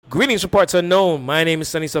Greetings from parts unknown. My name is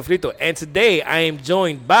Sunny Sofrito, and today I am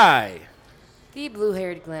joined by... The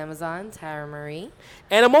blue-haired glamazon, Tara Marie.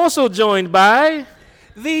 And I'm also joined by...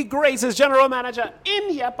 The greatest general manager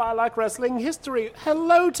in Yep, I Like Wrestling history.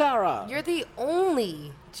 Hello, Tara. You're the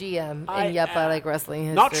only GM in Yep, I Like Wrestling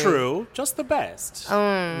history. Not true, just the best.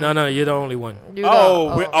 No, you're the only one. We're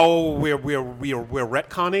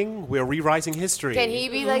retconning. We're rewriting history. Can he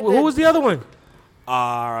be like Who was the other one?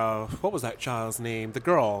 What was that child's name? The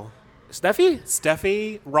girl,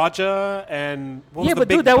 Steffi? Roger, and what was Yeah, the but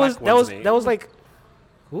big dude, that black one's name? was like...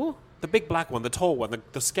 Who? The big black one, the tall one,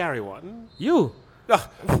 the scary one. You.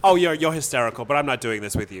 Oh, you're hysterical, but I'm not doing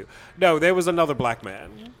this with you. No, there was another black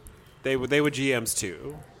man. They were GMs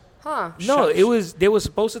too. Huh. No, it was... They were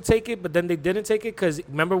supposed to take it, but then they didn't take it because,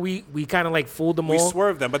 remember, we kind of like fooled them We all?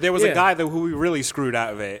 swerved them, but there was a guy who we really screwed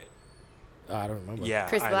out of it. I don't remember. Yeah,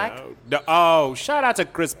 Chris I Black? know. No, shout out to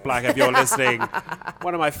Chris Black if you're listening.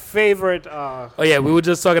 One of my favorite. Oh, yeah, we were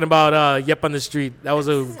just talking about Yep on the Street. That was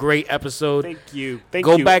a great episode. Thank you.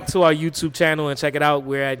 Go back to our YouTube channel and check it out.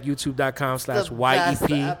 We're at youtube.com/YEP.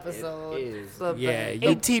 Best episode. It is. Yeah,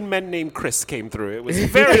 18 men named Chris came through. It was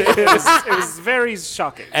it was very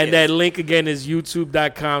shocking. And that link again is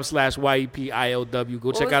youtube.com/YEPILW.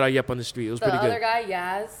 Go check out our Yep on the Street. It was The pretty other good. guy,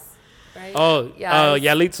 Yaz. Right?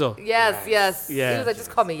 Yalitzo. Yes. Yeah. He was like, just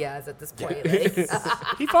call me Yaz at this point. Like.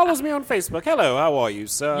 He follows me on Facebook. Hello, how are you,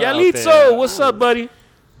 sir? Yalitzo, what's up, buddy?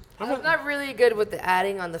 I'm not really good with the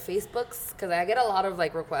adding on the Facebooks because I get a lot of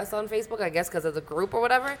like requests on Facebook, I guess, because of the group or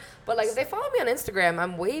whatever. But like if they follow me on Instagram,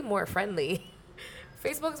 I'm way more friendly.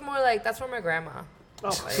 Facebook's more like that's for my grandma.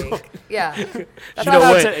 Like, yeah. That's You know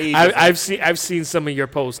how- what? I've seen some of your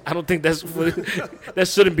posts. I don't think that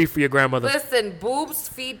shouldn't be for your grandmother. Listen, boobs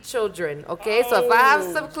feed children, okay? So if I have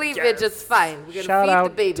some cleavage, it's fine. We're gonna Shout feed out the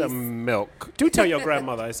babies. to Milk. Do tell your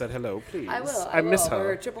grandmother I said hello, please. I will. I miss will. her.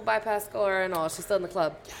 We're triple bypass score and all. She's still in the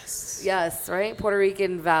club. Yes, right? Puerto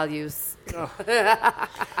Rican values.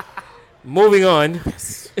 Moving on. You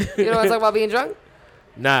don't want to talk about being drunk?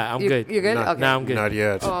 Nah, I'm good. You're good? Okay. Nah, I'm good. Not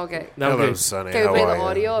yet. Oh, okay. Nah, I'm Hello, good. Sonny. Can we How play the are you?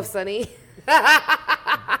 audio of Sunny?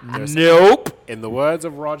 Nope. In the words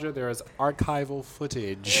of Roger, there is archival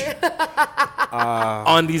footage.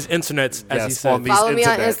 On these internets, as yes, he said. on these Follow me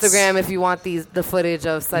on internets. Instagram if you want the footage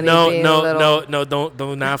of Sunny No, being a little...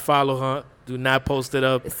 don't not follow her. Do not post it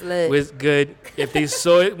up. It's lit. It's good. If they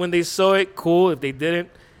saw it when they saw it, cool. If they didn't,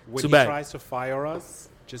 When too he bad. tries to fire us,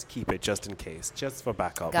 just keep it just in case, just for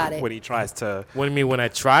backup. Got it. When he tries to... What do you mean, when I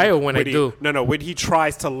try or when I do? No, when he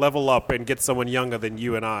tries to level up and get someone younger than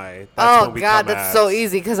you and I, that's Oh, when we God, come that's at. so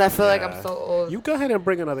easy because I feel like Yeah. I'm so old. You go ahead and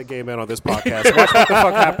bring another gay man on this podcast. Watch what the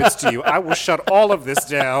fuck happens to you. I will shut all of this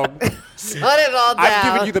down. Shut it all down. I've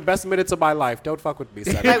given you the best minutes of my life. Don't fuck with me,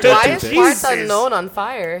 son. Like, Don't why do is this. Parts Unknown on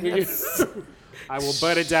fire? That's- I will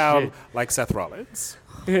burn it down like Seth Rollins.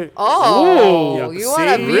 Oh, Yeah, you want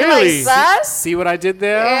to see? be Really? like Seth? See what I did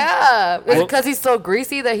there? Yeah. Because he's so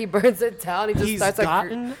greasy that he burns it down. He just He's starts like...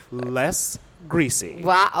 gotten less greasy.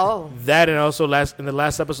 Wow. Oh. That and also in the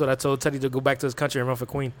last episode, I told Teddy to go back to his country and run for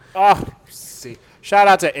Queen. Oh, see. Shout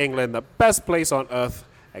out to England, the best place on earth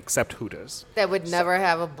except Hooters. That would never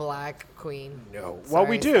have a black queen. No. Well, Sorry,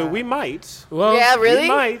 we do. Seth. We might. Well, Yeah, really? We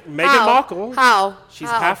might. Meghan How? Markle. How? She's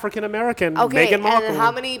How? African American. Okay, Meghan Markle. and how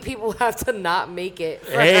many people have to not make it?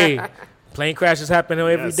 hey, plane crashes happen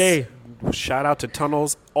every Yes. day. Shout out to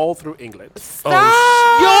tunnels all through England.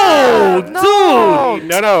 Yo, No. dude.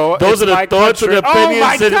 No. Those it's are the my thoughts and country. opinions oh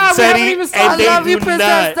my of God, we haven't Teddy, even and started. they I love you, do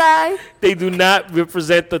Princess not. Di. They do not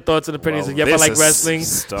represent the thoughts and opinions Well, of Yep, I this Like is Wrestling,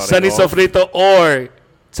 starting Sunny off. Sofrito, or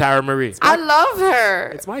Tara Marie. I love her.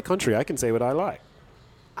 It's my country. I can say what I like.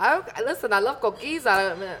 Listen, I love cookies.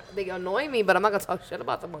 They annoy me, but I'm not going to talk shit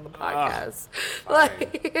about them on the podcast.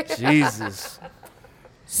 Like, Jesus.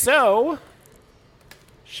 So,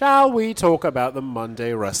 shall we talk about the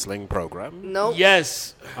Monday wrestling program? nope.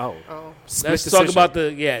 Yes. Oh. Split Let's decision. talk about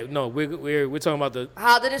the we're talking about the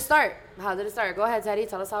How did it start? Go ahead, Teddy.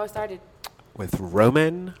 Tell us how it started. with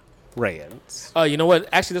Roman Reigns. you know what?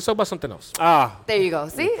 Actually, let's talk about something else. There you go.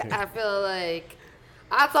 See? I feel like...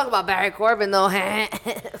 I'll talk about Barry Corbin, though.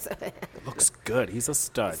 Looks good. He's a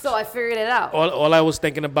stud. So I figured it out. All I was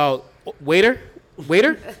thinking about waiter.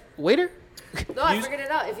 No, I figured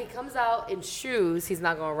it out. If he comes out in shoes, he's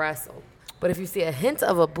not going to wrestle. But if you see a hint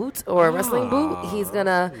of a boot or a wrestling boot, he's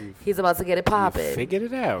about to get it popping. Figured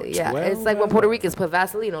it out. Yeah, Well, it's like when well, Puerto Ricans put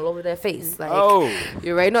Vaseline all over their face. Like, Oh.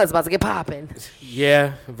 you already know it's about to get popping.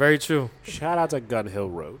 Yeah, very true. Shout out to Gun Hill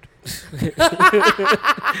Road.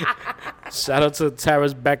 Shout out to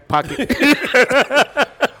Tara's back pocket.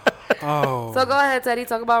 Oh. So go ahead, Teddy.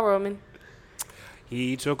 Talk about Roman.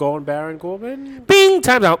 He took on Baron Corbin. Bing,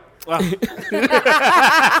 time's out.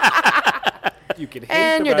 You can hate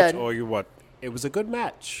And the you're match done. all you want. It was a good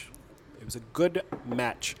match. It was a good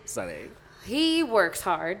match, Sunny. He works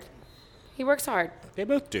hard. He works hard. They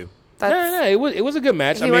both do. That's, It was a good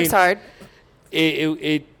match. he works hard.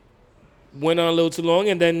 It went on a little too long,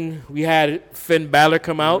 and then we had Finn Balor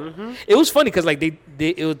come out. Mm-hmm. It was funny because like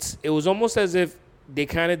it was almost as if they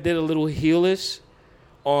kind of did a little heelish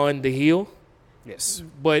on the heel, Yes.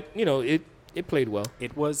 but it played well.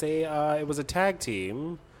 It was a tag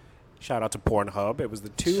team. Shout out to Pornhub. It was the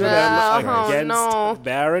two of Oh, them against no.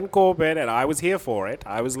 Baron Corbin, and I was here for it.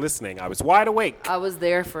 I was listening. I was wide awake. I was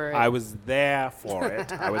there for it. I was there for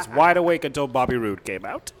it. I was wide awake until Bobby Roode came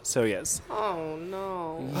out. So yes, Oh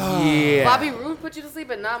no. Yeah. Bobby Roode put you to sleep,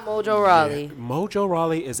 but not Mojo Rawley. Mojo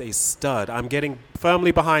Rawley is a stud. I'm getting firmly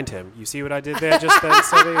behind him. You see what I did there just then,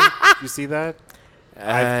 Sonny? You see that?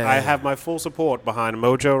 I have my full support behind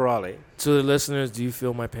Mojo Rawley. To the listeners, do you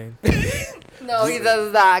feel my pain? No, he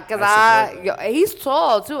does not. Cause he's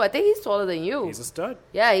tall too. I think he's taller than you. He's a stud.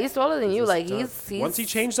 Yeah, he's taller than you. He's a Like stud. he's Once he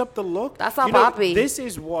changed up the look, That's not you know, Bobby. This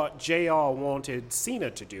is what JR wanted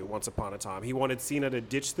Cena to do once upon a time. He wanted Cena to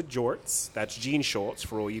ditch the jorts. That's jean shorts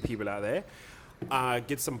for all you people out there.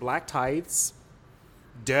 Get some black tights,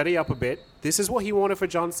 dirty up a bit. This is what he wanted for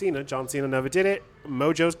John Cena. John Cena never did it.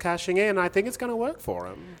 Mojo's cashing in. I think it's going to work for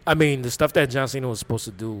him. I mean, the stuff that John Cena was supposed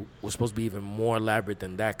to do was supposed to be even more elaborate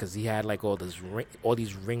than that because he had like all these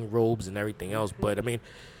ring robes and everything else. But I mean,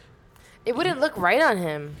 it wouldn't look right on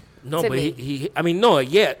him. no, to but me.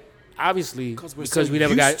 obviously 'Cause we're because so we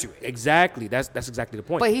never used got to it. exactly. That's exactly the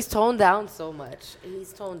point. But he's toned down so much.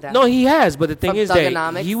 He's toned down. No, he has. But the thing From is that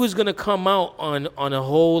Thugonomics? he was gonna come out on a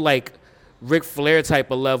whole like Ric Flair type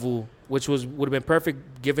of level, which would have been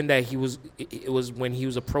perfect given that it was when he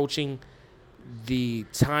was approaching the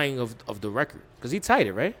tying of the record because he tied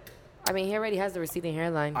it, right? I mean, he already has the receding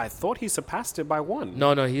hairline. I thought he surpassed it by one.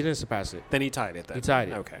 No, he didn't surpass it. Then he tied it then. He tied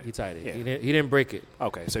it. Okay. He tied it. Yeah. He didn't break it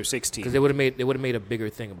Okay, so 16. because they would have made a bigger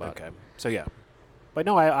thing about Okay. it. So yeah. But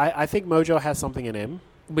no, I think Mojo has something in him.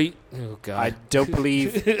 But oh god, I don't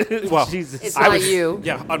believe. Well, Jesus. It's I not was- you.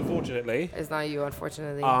 Yeah, unfortunately. It's not you,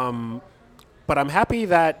 unfortunately. But I'm happy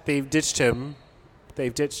that they've ditched him.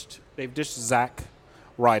 They've ditched Zack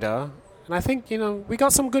Ryder, and I think we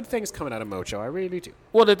got some good things coming out of Mojo. I really do.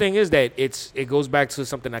 Well, the thing is that it goes back to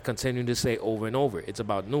something I continue to say over and over. It's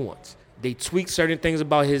about nuance. They tweak certain things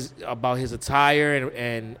about his attire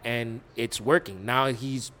and it's working. Now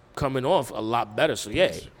he's coming off a lot better. So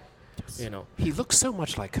yeah, He looks so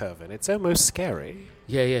much like Kervin. It's almost scary.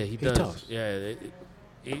 yeah, he does. does. Yeah,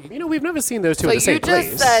 We've never seen those two so in you the same just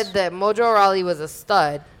place. said that Mojo Rawley was a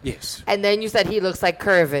stud, Yes. and then you said he looks like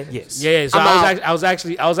Curvin. Yes. yeah. So I'm I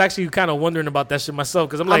was actually kind of wondering about that shit myself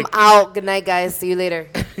because I'm I'm like, out. Good night, guys. See you later.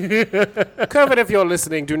 Kervin, if you're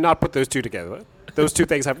listening, do not put those two together. Those two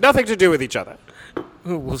things have nothing to do with each other.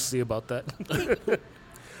 we'll see about that.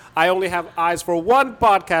 I only have eyes for one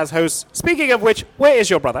podcast host. Speaking of which, where is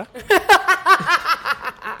your brother?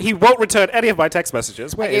 He won't return any of my text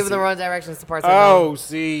messages. Where I gave is him the he? wrong directions to parts of the home. Oh,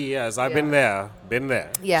 see, yes, I've Yeah. been there. Been there.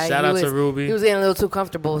 Yeah, Shout he out to was, Ruby. He was getting a little too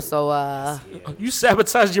comfortable, so You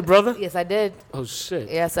sabotaged your brother? yes, I did. Oh shit.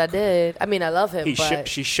 Yes, I did. I mean, I love him, but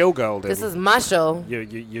She showgirled him. this is my show.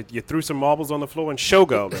 You threw some marbles on the floor and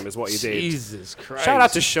showgirled him is what you did. Jesus Christ. Shout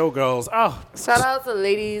out to showgirls. Shout out to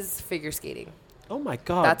ladies figure skating. Oh my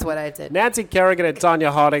God. That's what I did. Nancy Kerrigan and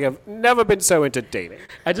Tanya Harding have never been so into dating.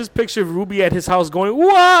 I just pictured Ruby at his house going,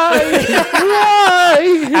 why?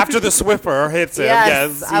 Why? After the Swiffer hits him,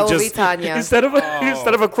 Yes, he I will just be Tanya. Instead of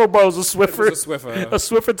a crowbar, it was a Swiffer. It was a Swiffer. A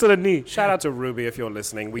Swiffer to the knee. Shout out to Ruby if you're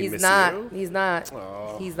listening. We He's miss not. you. He's not.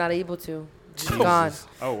 He's not able to. He's gone.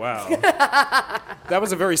 Oh wow. That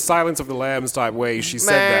was a very Silence of the Lambs type way she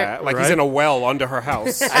said Meh. that. Like he's Right? in a well under her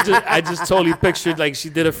house. I just totally pictured like she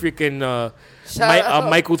did a freaking out.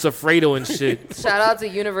 Michael Tafredo and shit. Shout out to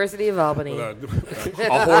University of Albany.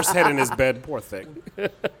 A horse head in his bed. Poor thing.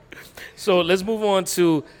 So let's move on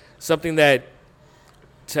to something that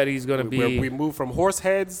Teddy's gonna be. We move from horse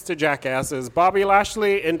heads to jackasses. Bobby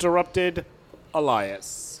Lashley interrupted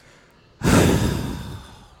Elias.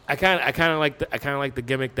 I kind of like the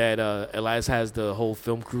gimmick that Elias has the whole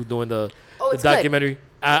film crew doing the it's good. documentary.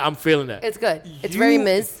 I'm feeling that. It's good. It's very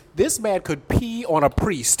Miz. This man could pee on a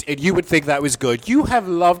priest, and you would think that was good. You have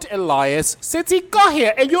loved Elias since he got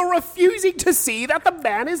here, and you're refusing to see that the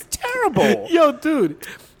man is terrible. Yo, dude.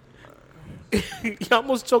 You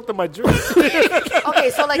almost choked on my drink. Okay,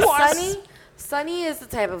 so like You are Sonny is the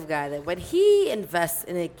type of guy that when he invests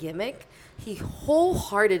in a gimmick, he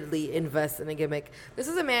wholeheartedly invests in a gimmick. This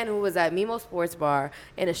is a man who was at Mimo Sports Bar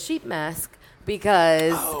in a sheep mask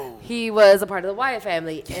because he was a part of the Wyatt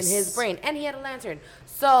family in his brain, and he had a lantern.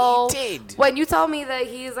 So He did. when you tell me that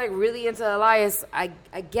he's like really into Elias, I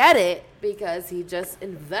get it because he just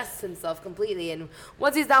invests himself completely, and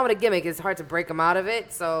once he's down with a gimmick, it's hard to break him out of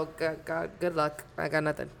it. So good luck. I got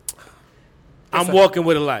nothing. I'm walking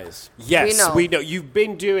with Elias. Yes, We know. You've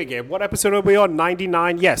been doing it. What episode are we on?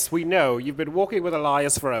 99? Yes, we know. You've been walking with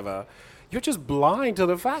Elias forever. You're just blind to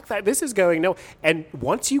the fact that this is going no. And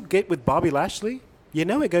once you get with Bobby Lashley, you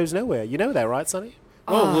know it goes nowhere. You know that, right, Sonny?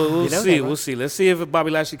 Oh, we'll You know see. that, right? We'll see. Let's see if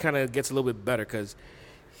Bobby Lashley kind of gets a little bit better because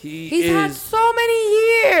He's had so many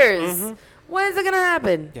years. When is it gonna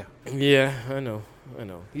happen? Yeah. Yeah, I know.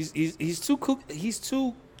 He's too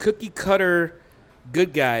cookie cutter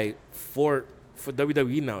good guy for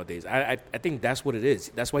WWE nowadays. I think that's what it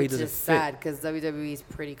is. That's why he Which doesn't is fit. sad because WWE is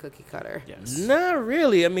pretty cookie cutter. Yes. Not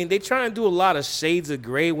really. I mean, they try and do a lot of shades of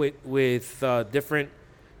gray with different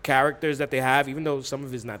characters that they have, even though some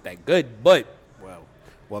of it's not that good. But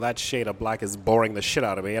Well, that shade of black is boring the shit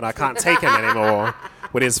out of me, and I can't take him anymore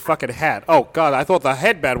with his fucking hat. Oh, God, I thought the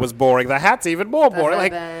headband was boring. The hat's even more boring.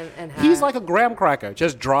 Like, headband and hat. he's like a graham cracker,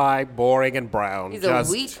 just dry, boring, and brown. He's just,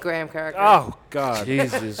 a wheat graham cracker. Oh, God.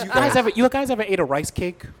 Jesus, You guys ever ate a rice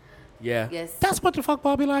cake? yeah. Yes. That's what the fuck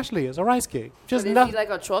Bobby Lashley is, a rice cake. Just But is no, he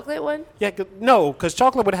like a chocolate one? yeah, no, because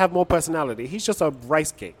chocolate would have more personality. He's just a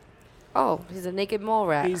rice cake. Oh, he's a naked mole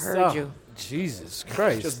rat. He's, Heard you. Jesus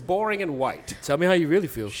Christ. Just boring and white. Tell me how you really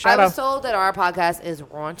feel. I was told that our podcast is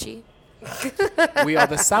raunchy. We are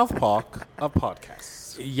the South Park of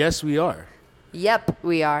podcasts. Yes, we are. Yep,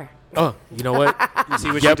 we are. Oh, you know what? You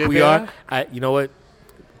see what Yep, you did we there? are. You know what?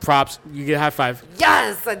 Props. You get a high five.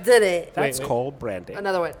 Yes, I did it. That's Wait. called branding.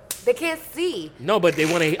 Another one. They can't see. No, but they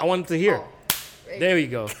want to. I want to hear. Oh, There you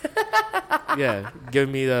go. Yeah, give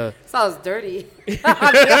me the. sounds dirty.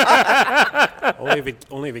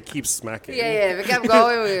 Only if it keeps smacking. Yeah. If it kept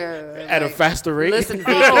going, we were At a like, faster rate. Listen,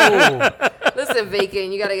 Vacant. Oh. Listen,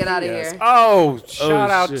 Vacant. You gotta get out of Yes. here. Oh, shout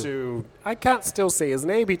out shit. to. I can't still say his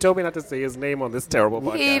name. He told me not to say his name on this terrible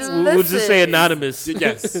He podcast. We'll just say listens. anonymous.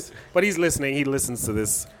 Yes. But he's listening. He listens to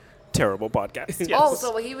this terrible podcast. Yes. Oh,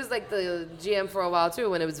 so he was like the GM for a while too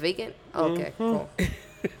when it was vacant. Okay, cool.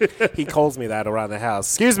 He calls me that around the house.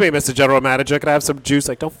 Excuse me, Mr. General Manager. Can I have some juice?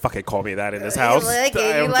 Like, don't fucking call me that in this house. You like it.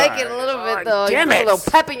 You Damn like time. it a little Oh, bit though. damn You put it. a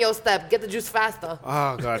little pep in your step. Get the juice faster.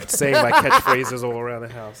 Oh, God. Saying my catchphrases all around the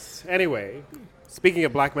house. Anyway, speaking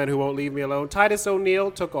of black men who won't leave me alone, Titus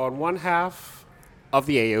O'Neil took on one half of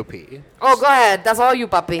the AOP, Oh, go ahead. That's all you,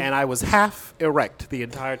 puppy. and I was half erect the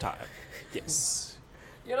entire time. Yes.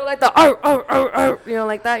 You don't like the You don't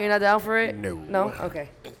like that? You're not down for it? No. No? Okay.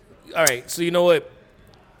 All right. So you know what?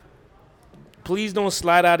 Please don't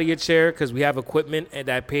slide out of your chair because we have equipment and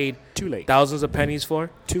that I paid Too late. thousands of pennies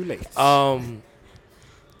for. Too late.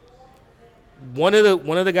 One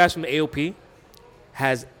of the guys from the AOP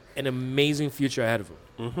has an amazing future ahead of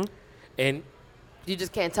him, and You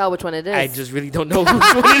just can't tell which one it is. I just really don't know which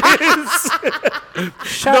one it is.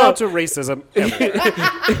 Shout out to racism.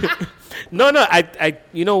 No, I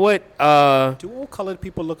you know what? Do all colored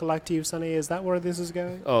people look alike to you, Sonny? Is that where this is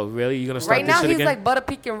going? Oh, really? You gonna start Right this now, shit he's again? like Butter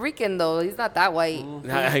Pecan Rican, though. He's not that white.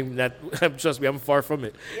 I'm not. Trust me, I'm far from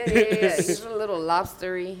it. Yeah. He's a little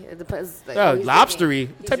lobstery. It depends. Like, Oh, he's lobstery?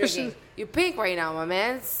 drinking. He's Type of drinking. shit. You pink right now, my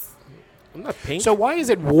man. I'm not pink. So why is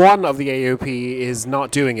it one of the AOP is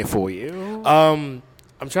not doing it for you? I'm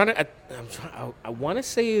trying to. I want to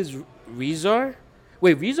say is Rezar.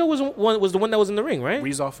 Wait, Rezar was the one that was in the ring, right?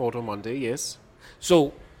 Rezar fought on Monday, yes.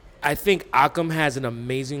 So I think Akam has an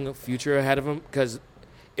amazing future ahead of him because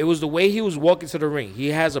it was the way he was walking to the ring. He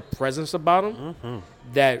has a presence about him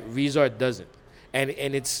that Rezar doesn't, and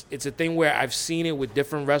it's a thing where I've seen it with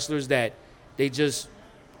different wrestlers that they just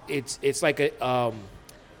it's like a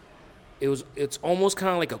it's almost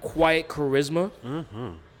kind of like a quiet charisma.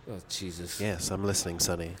 Oh Jesus! Yes, I'm listening,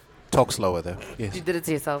 Sonny. Talk slower, though. Yes. You did it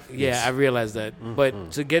to yourself. Yeah, I realized that.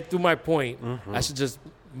 But to get through my point, I should just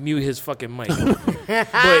mute his fucking mic.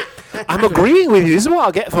 But I'm agreeing with you. This is what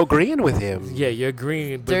I'll get for agreeing with him. yeah, you're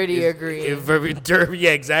agreeing. But Dirty it's- agreeing. it's very dirty.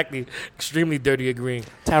 Yeah, exactly. Extremely dirty agreeing.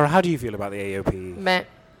 Tara, how do you feel about the AOP? Man,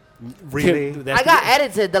 Really? That's I got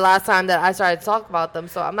edited the last time that I started to talk about them,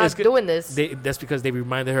 so I'm not That's good. doing this. That's because they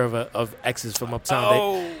reminded her of exes from uptown.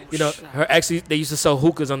 Oh, Her exes, they used to sell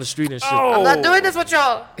hookahs on the street and shit. I'm not doing this with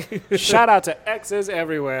y'all. Shout out to exes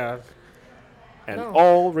everywhere. And No.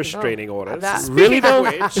 all restraining orders. I'm not. Really, though?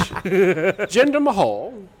 Jinder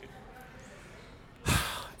Mahal,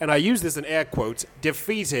 and I use this in air quotes,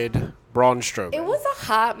 defeated Braun Strowman. It was a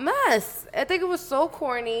hot mess. I think it was so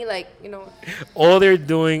corny. Like, All they're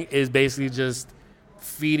doing is basically just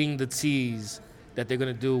feeding the tease that they're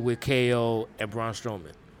gonna do with KO and Braun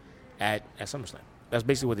Strowman at SummerSlam. That's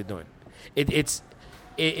basically what they're doing.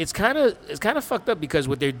 It's kind of fucked up because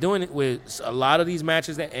what they're doing with a lot of these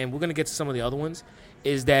matches, and we're gonna get to some of the other ones,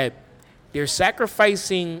 is that they're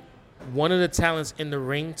sacrificing one of the talents in the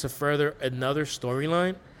ring to further another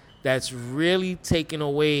storyline that's really taken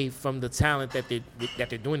away from the talent that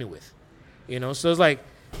they're doing it with. You know, so it's like,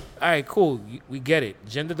 all right, cool, we get it.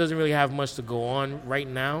 Jinder doesn't really have much to go on right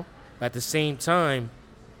now. But at the same time,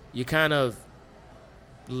 you're kind of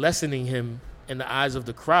lessening him in the eyes of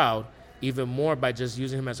the crowd even more by just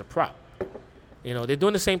using him as a prop. You know, they're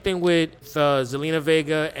doing the same thing with Zelina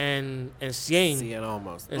Vega and Cien. Cien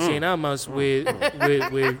Almas. And Cien Almas with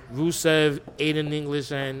Rusev, Aiden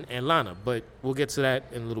English, and Lana. But we'll get to that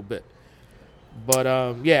in a little bit. But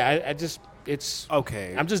I just it's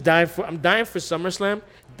Okay. I'm dying for SummerSlam.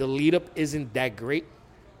 The lead up isn't that great,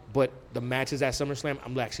 but the matches at SummerSlam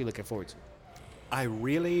I'm actually looking forward to. I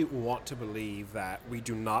really want to believe that we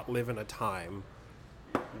do not live in a time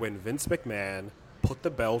when Vince McMahon put the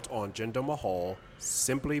belt on Jinder Mahal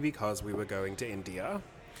simply because we were going to India.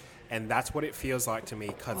 And that's what it feels like to me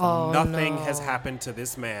because nothing has happened to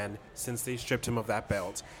this man since they stripped him of that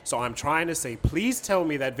belt. So I'm trying to say, please tell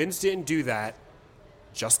me that Vince didn't do that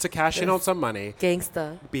just to cash in on some money.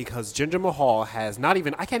 Gangsta. Because Jinder Mahal has not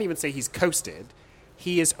even, I can't even say he's coasted.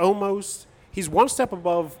 He is almost, he's one step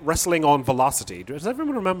above wrestling on Velocity. Does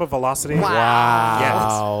everyone remember Velocity?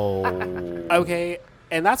 Wow. Yes. Okay,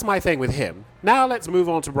 and that's my thing with him. Now let's move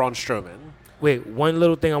on to Braun Strowman. Wait, one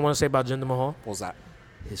little thing I want to say about Jinder Mahal. What was that?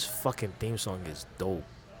 His fucking theme song is dope.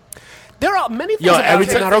 There are many things Yo, about every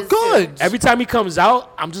him time- that are good. Every time he comes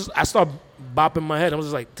out, I start bopping my head. I'm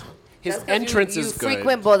just like, His That's 'cause entrance you is good.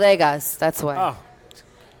 frequent bodegas. That's why. Oh,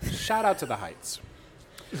 shout out to the Heights.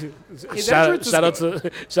 His shout entrance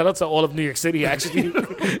is shout out to all of New York City actually.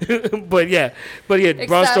 but yeah, Braun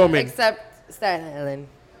Strowman. Except Staten Island.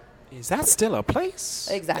 Is that still a place?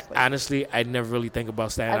 Exactly. Honestly, I never really think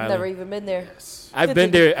about Staten I've Island. never even been there. I've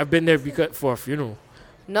been there. I've been there because for a funeral.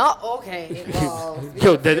 No, okay. Well,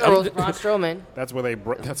 Yo, Braun Strowman. That's where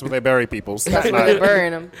they bury people. That's where they're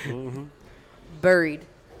burying him. Buried.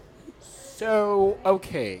 So,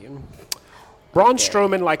 okay. Braun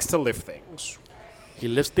Strowman likes to lift things. He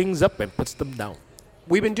lifts things up and puts them down.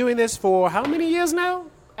 We've been doing this for how many years now?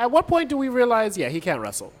 At what point do we realize, yeah, he can't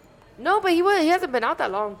wrestle? No, but he hasn't been out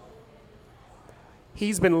that long.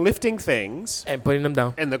 He's been lifting things, And putting them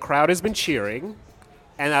down. and the crowd has been cheering,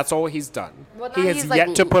 and that's all he's done. Well, now he has he's like-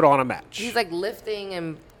 yet to put on a match. He's like lifting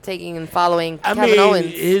and taking and following I Kevin mean,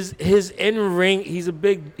 Owens. his in ring. He's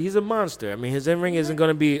a monster. I mean, his in ring isn't going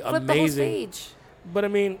to be Flip the whole amazing. stage. But I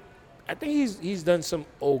mean, I think he's done some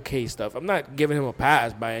okay stuff. I'm not giving him a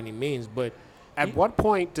pass by any means, but At what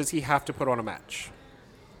point does he have to put on a match?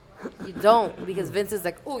 You don't, because Vince is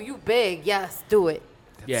like, "Oh, you big? Yes, do it."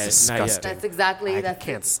 yeah, not yet. disgusting. That's exactly. I that's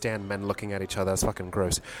can't stand men looking at each other. That's fucking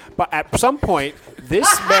gross. But at some point, this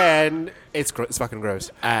man, it's fucking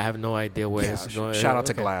gross. I have no idea where Yeah, this is going. shout out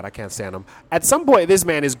to Okay. Glad. I can't stand him. At some point, this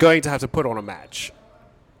man is going to have to put on a match.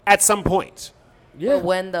 At some point. Yeah, But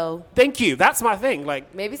when though? Thank you. That's my thing.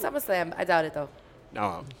 Like, Maybe SummerSlam. I doubt it though.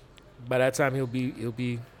 no. by that time he'll be.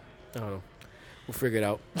 I don't know. We'll figure it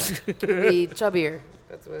out. Be chubbier.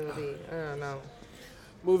 That's what it'll be. I don't know.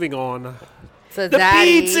 Moving on. So The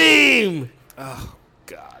Daddy. B team. God.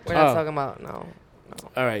 We're not Oh. talking about no.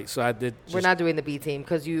 All right, so I did. We're not doing the B team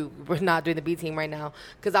because we're not doing the B team right now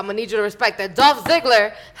because I'm gonna need you to respect that Dolph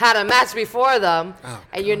Ziggler had a match before them,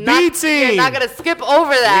 and you're not B-team. you're not gonna skip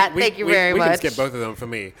over that. Thank you very we much. can skip both of them for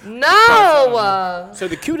me. No, So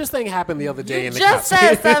the cutest thing happened the other day you in the just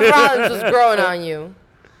castle. said Seth Rollins was growing on you.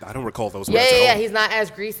 I don't recall those Yeah, words yeah, at yeah. all. He's not as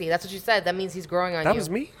greasy. That's what you said. That means he's growing on you. That was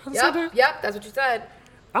me? I said that? Yep. That's what you said.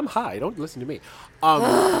 I'm high. Don't listen to me.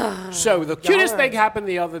 So the cutest thing happened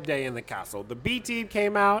the other day in the castle. The B team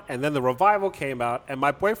came out, and then the revival came out, and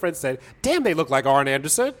my boyfriend said, "Damn, they look like Arn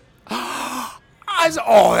Anderson." I said,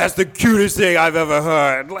 "Oh, that's the cutest thing I've ever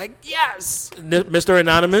heard." Like, yes, Mr.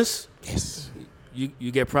 Anonymous. yes.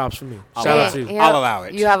 You get props from me. I'll Shout allow out to it. you. I'll allow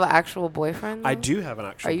it. You have an actual boyfriend? I though? do have an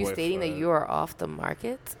actual. Are you stating that boyfriend. you are off the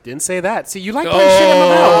market? Didn't say that. See, you like putting shit in my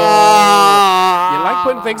mouth. You like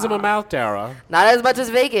putting things in my mouth, Dara. Not as much as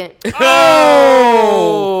vacant.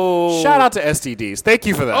 Oh! Shout out to STDs. Thank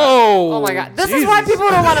you for that. Oh, Oh my god. This is why people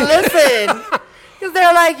don't want to listen. Because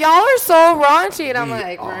they're like, y'all are so raunchy. And I'm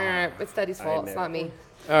like, it's Teddy's fault. It's not me.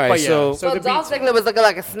 All right, But yeah, so so So the Dolph B team. Ziggler was looking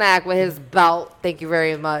like a snack with his belt. Thank you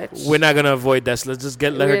very much. we're not gonna avoid that. So let's just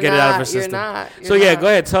let her You're get it out of her not, you're system. not, So you're yeah, not. go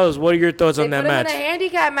ahead. Tell us what are your thoughts They on that put him match. in a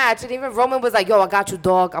handicap match, and even Roman was like, "Yo, I got you,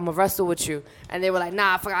 dog. I'm gonna wrestle with you." And they were like,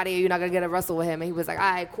 "Nah, fuck out of here. You're not gonna get a wrestle with him." And he was like,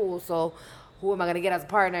 "All right, cool." So who am I gonna get as a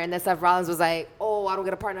partner? And then Seth Rollins was like, oh, I don't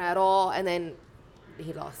get a partner at all, and then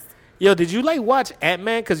he lost. Yo, did you like watch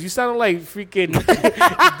Ant-Man? Because you sounded like freaking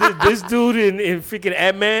this dude in freaking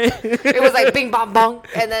Ant-Man. It was like bing bong bong,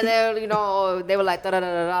 and then they were like da da da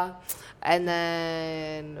da da, and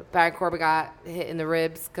then Baron Corbin got hit in the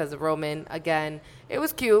ribs because of Roman again. It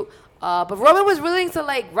was cute. But Roman was willing to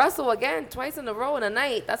like wrestle again twice in a row in a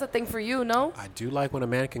night. That's a thing for you, no? I do like when a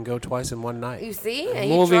man can go twice in one night. You see? And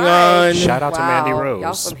Moving he tried. on. Shout out to Mandy Wow, Rose.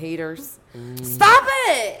 Y'all some haters. Stop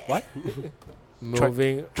it! What?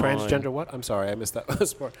 Moving Transgender on. what? I'm sorry, I missed that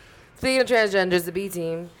part. Speaking of transgenders, the B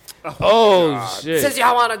team. Oh, shit. Since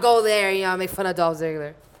y'all want to go there, make fun of Dolph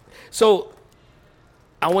Ziggler. So,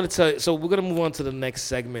 I want to tell you. So, we're going to move on to the next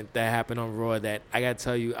segment that happened on Raw that I got to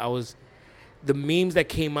tell you, the memes that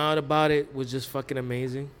came out about it was just fucking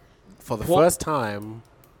amazing. For the first time,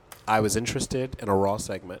 I was interested in a Raw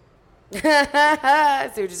segment. See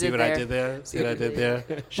what you See did what there. I did there? See what I did there?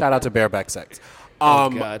 Shout out to Bareback Sex.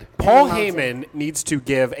 God. Paul Mountain. Heyman needs to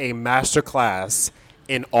give a master class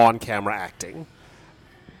in on-camera acting.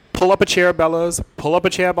 Pull up a chair, Bellas. Pull up a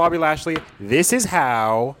chair, Bobby Lashley. This is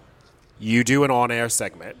how you do an on-air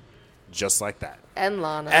segment. Just like that. And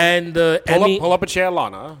Lana. And the Emmy, Pull up a chair,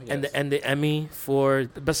 Lana. and Yes. the Emmy for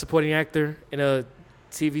the best supporting actor in a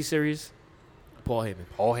TV series, Paul Heyman.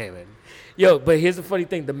 Paul Heyman. Yo, but here's the funny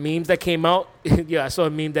thing: the memes that came out. Yeah, I saw a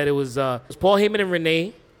meme that it was Paul Heyman and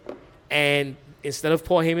Renee, and instead of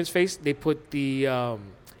Paul Heyman's face, they put the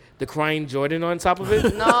crying Jordan on top of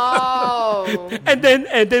it, No. and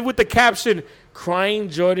then with the caption, "Crying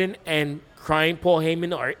Jordan and crying Paul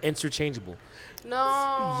Heyman are interchangeable."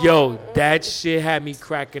 No. Yo, that shit had me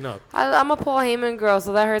cracking up. I'm a Paul Heyman girl,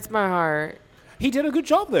 so that hurts my heart. He did a good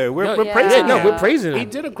job there. We're No, praising yeah. him. No, we're praising He him.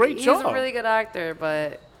 did a great He's job. a really good actor,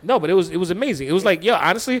 but No, but it was amazing. It was like, yo,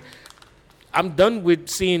 honestly, I'm done with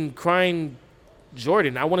seeing crying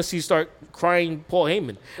Jordan. I want to see start crying Paul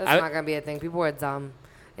Heyman. that's I- not gonna be a thing. People are dumb,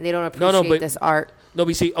 and they don't No, appreciate but- this art. No, but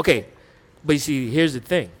you see, okay, but you see, here's the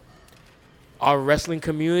thing: our wrestling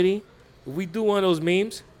community, if we do one of those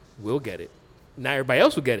memes, we'll get it. Not everybody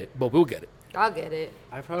else will get it, but we'll get it. I'll get it.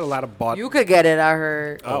 I've heard a lot of bot. You could get it. I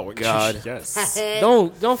heard. Oh, God. Yes.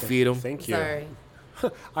 Don't feed them. Thank you. Sorry.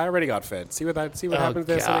 I already got fed. See what Oh happens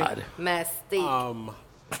there, Sonny? God! Messy.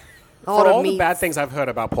 For All all the meats. bad things I've heard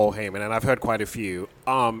about Paul Heyman, and I've heard quite a few,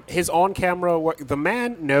 his on-camera work, the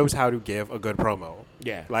man knows how to give a good promo.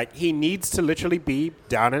 Yeah. Like, he needs to literally be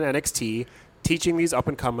down in NXT teaching these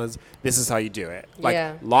up-and-comers, this is how you do it. Like,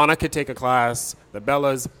 Yeah. Lana could take a class, the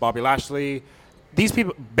Bellas, Bobby Lashley, these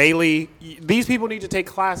people, Bailey, these people need to take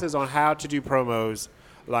classes on how to do promos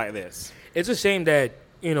like this. It's a shame that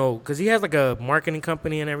because he has like a marketing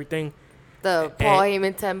company and everything. The Paul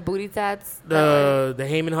Heyman 10 booty tats. The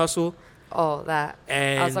Heyman Hustle. Oh, that. I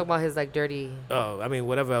And- was talking about his like dirty. I mean,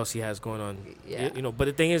 whatever else he has going on. Yeah. But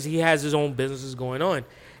the thing is, he has his own businesses going on.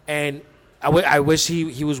 And I wish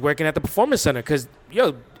he was working at the Performance Center because,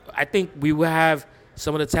 I think we will have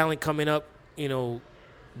some of the talent coming up,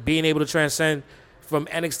 being able to transcend from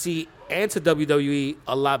NXT and to WWE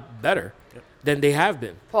a lot better than they have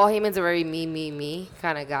been. Paul Heyman's a very me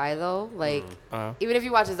kind of guy though. Like even if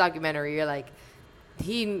you watch his documentary, you're like,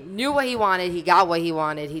 he knew what he wanted, he got what he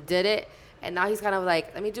wanted, he did it, and now he's kind of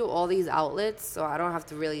like, let me do all these outlets so I don't have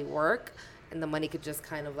to really work, and the money could just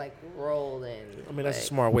kind of like roll in. I mean, that's a Like,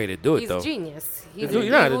 smart way to do it, he's though. a genius. He's dude- a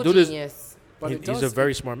yeah, the evil dude is- genius. But He- it he's a does-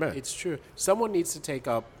 very smart man. It's true. Someone needs to take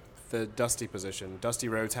up the Dusty position. Dusty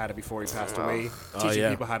Rhodes had it before he passed away, teaching yeah.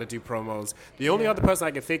 people how to do promos. The only other person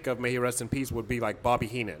I can think of, may he rest in peace, would be like Bobby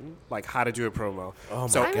Heenan, like how to do a promo. Oh,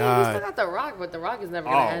 so, my I mean, God. we still got The Rock, but The Rock is never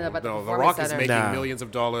going to end up at the no, The Performance Rock is Center. making Nah. millions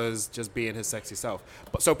of dollars just being his sexy self.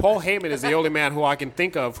 But so Paul Heyman is the only man who I can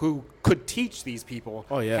think of who could teach these people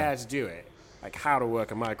Oh, yeah. how to do it, like how to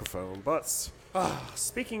work a microphone. But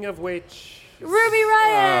speaking of which, Ruby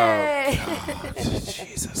Riot!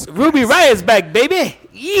 Jesus, Ruby Riot's back, baby.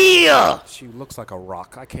 Yeah. she looks like a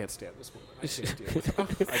rock. I can't stand this woman. I can't deal with her.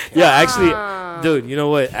 I can't. Yeah, actually, dude, you know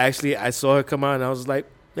what? Actually, I saw her come out and I was like,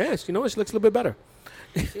 yes, you know what? She looks a little bit better.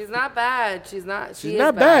 She's not bad. She's not. She She's is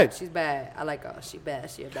not bad. She's bad. I like her. She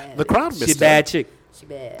bad. She a bad. The crowd She's missed a bad chick. She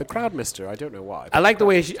bad. The crowd missed her. I don't know why. I like the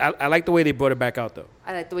way I like the way they brought her back out though.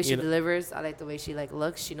 I like the way she You know- delivers. I like the way she like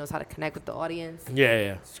looks. She knows how to connect with the audience.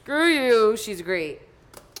 Yeah. Screw you. She's great.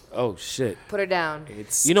 Oh shit. Put her down.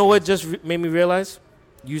 It's You know what just made me realize?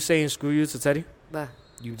 You saying screw you to Teddy? Bah.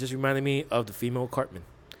 You just reminded me of the female Cartman.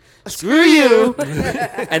 Screw you.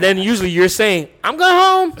 And then usually you're saying, I'm going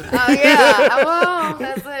home. Oh yeah. I won't.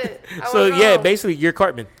 That's it. I So won't yeah, go. basically you're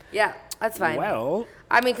Cartman. Yeah. That's fine. Well,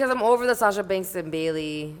 I mean, because I'm over the Sasha Banks and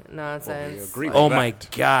Bailey nonsense. agree with Oh that. my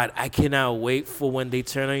God, I cannot wait for when they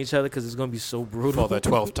turn on each other because it's gonna be so brutal. For the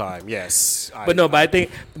 12th time, yes.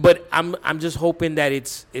 I'm just hoping that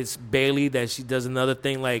it's Bailey, that she does another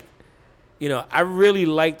thing like, you know, I really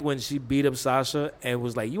liked when she beat up Sasha and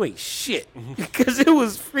was like, you ain't shit, because it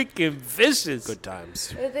was freaking vicious. Good times.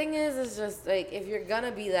 The thing is just like, if you're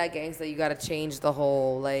gonna be that gangster, you gotta change the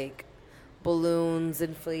whole like balloons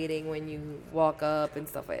inflating when you walk up and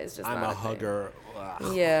stuff like that. It's just I'm not a thing. hugger.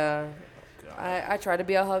 Ugh. Yeah. I tried to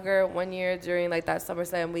be a hugger one year during like that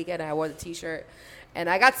SummerSlam weekend. I wore the T-shirt, and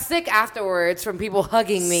I got sick afterwards from people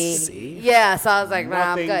hugging me. See? Yeah, so I was like,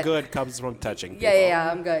 nah, I'm Nothing good. comes from touching people.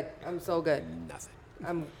 Yeah, I'm good. I'm so good. Nothing.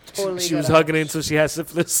 I'm totally She good. was at it. hugging it until she had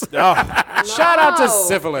syphilis. Oh, shout out to No.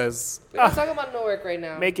 syphilis. We're not talking about Newark right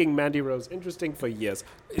now. Making Mandy Rose interesting for years.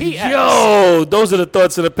 Yo, those are the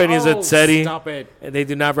thoughts and opinions of Teddy. Stop it. And they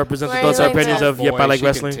do not represent the Why thoughts you or like opinions that? of Yep, I Like She can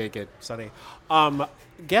Wrestling. take it, Sonny.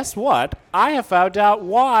 Guess what? I have found out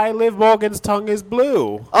why Liv Morgan's tongue is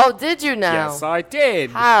blue. Oh, did you now? Yes, I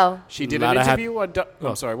did. How? She did Lot an of hap- interview. Oh.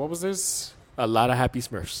 I'm sorry, what was this? A lot of happy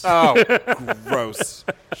Smurfs. Oh, gross.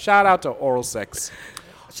 Shout out to oral sex.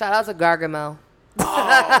 Shout out to Gargamel.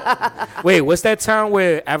 Wait, what's that town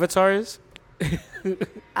where Avatar is?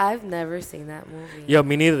 I've never seen that movie. Yo,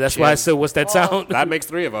 me neither. That's why I said, what's that town? That makes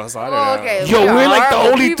three of us. I don't Oh, know. okay. Yo, We are we're like the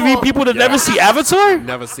horrible only three people to never see Avatar?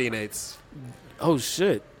 Never seen it. Oh,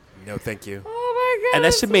 shit. No, thank you. Oh my god. And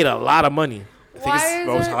that shit made a lot of money. I think it's the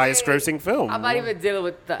most highest grossing film. I'm not even dealing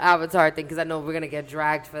with the Avatar thing because I know we're gonna get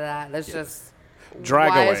dragged for that. Let's just Drag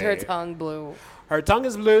why away. is her tongue blue? Her tongue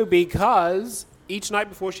is blue because each night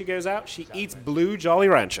before she goes out, she eats blue Jolly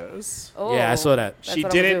Ranchers. Oh, Yeah, I saw that. that's She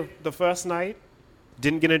what did I'm it gonna do. the first night,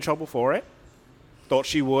 didn't get in trouble for it. Thought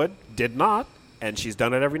she would, did not, and she's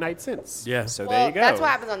done it every night since. Yeah. So Well, there you go. that's what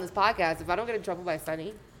happens on this podcast. If I don't get in trouble by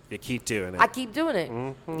Sunny, You keep doing it. I keep doing it.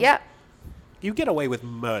 Mm-hmm. Yeah, You get away with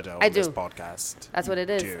murder on I this do. podcast. that's what it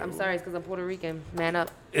is. Do. I'm sorry, it's because I'm Puerto Rican. Man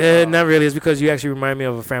up. Not really. It's because you actually remind me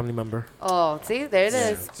of a family member. Oh, see, there it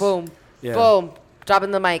is. Boom, Yeah. boom.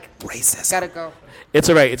 Dropping the mic. Racist. Gotta go. It's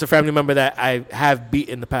all right. It's a family member that I have beat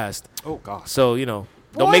in the past. Oh, God. So, you know,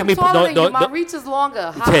 don't Boy, make I'm me taller than you. My don't reach is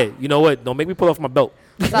longer. Ha. hey, you know what? Don't make me pull off my belt.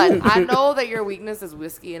 Son, I know that your weakness is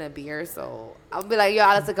whiskey and a beer, so I'll be like, yo,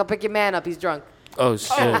 Allison, come pick your man up. He's drunk. Oh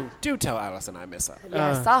shit. Oh, do tell Allison I miss her.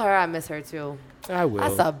 Yeah, I saw her. I miss her too. I will.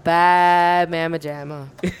 That's a bad mamma jamma.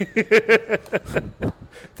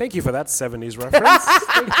 Thank you for that 70s reference.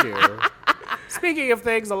 Thank you. Speaking of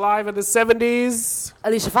things alive in the 70s,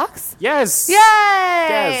 Alicia Fox? yes. Yay!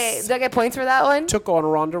 Yes. Did I get points for that one? Took on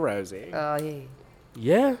Ronda Rousey. Oh, yeah.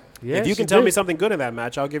 Yeah. Yeah. if you she can tell did. me something good in that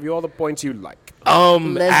match, I'll give you all the points you like.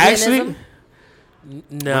 Actually, Lesbianism?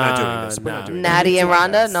 nah, doing this. We're not nah. doing Natty and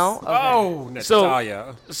Rhonda? No? Okay. Oh, So-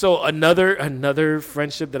 Natalia. So another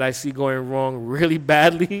friendship that I see going wrong really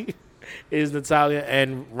badly is Natalia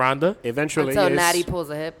and Rhonda. Eventually, Until yes. Natty pulls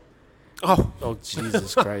a hip. Oh, Oh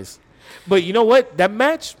Jesus Christ! But you know what? That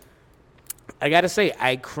match, I gotta say,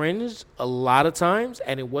 I cringed a lot of times,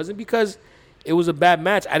 and it wasn't because it was a bad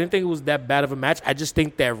match. I didn't think it was that bad of a match. I just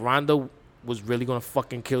think that Ronda was really gonna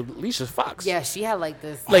fucking kill Alicia Fox. Yeah, she had like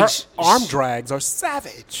this. Like her sh- arm sh- drags are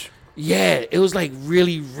savage. Yeah, it was like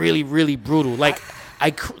really, really, really brutal. Like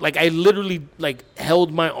I literally like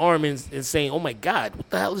held my arm and saying, "Oh my God, what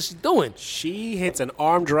the hell is she doing?" She hits an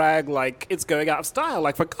arm drag like it's going out of style.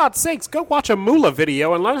 Like, for God's sakes, go watch a Moolah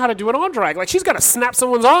video and learn how to do an arm drag. Like, she's got to snap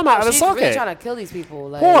someone's arm out of the She's socket. really trying to kill these people.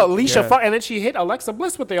 Like, Poor Alicia Yeah. Fox. And then she hit Alexa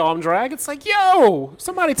Bliss with the arm drag. It's like, yo,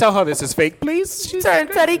 somebody tell her this is fake, please. She's turned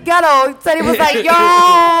Teddy ghetto. Teddy was like,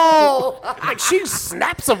 yo! like, she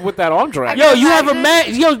snaps him with that arm drag. Yo, you have a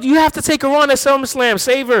Imagine- match. Yo, you have to take her on at SummerSlam.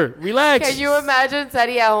 Save her. Relax. Can you imagine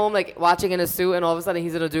Teddy at home, like, watching in a suit, and all of a sudden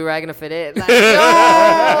he's in a do-rag and a fit-in? Like, yo!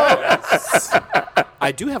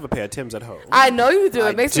 I do have a pair of Timbs at home. I know you do.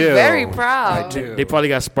 It makes me do. very proud. I do. They probably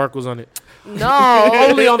got sparkles on it. No.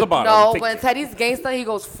 Only on the bottom. No, Thank when you. Teddy's gangster, he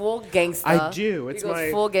goes full gangster. I do. It's he goes my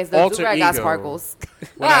full gangster. alter Do-rag got ego. sparkles.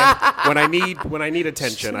 when I need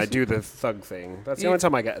attention, I do the thug thing. That's the only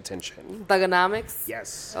time I get attention. Thugonomics.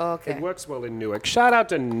 Yes. Oh, okay. It works well in Newark. Shout out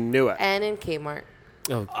to Newark. And in Kmart.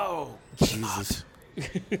 Oh, Jesus.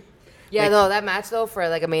 Yeah, no, that match though, for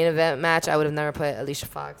like a main event match, I would have never put Alicia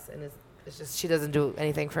Fox, and it's just she doesn't do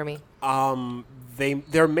anything for me.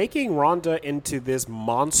 they're making Ronda into this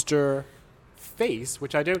monster face,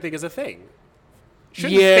 which I don't think is a thing.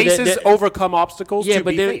 Shouldn't Yeah, faces overcome obstacles Yeah, to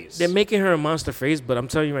but be they're face? making her a monster face. But I'm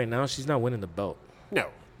telling you right now, she's not winning the belt. No.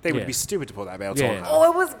 They would Yeah. be stupid to put that belt Yeah. on her.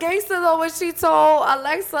 Oh, it was gangster though when she told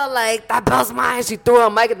Alexa like that belt's mine. She threw her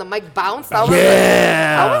mic and the mic bounced. I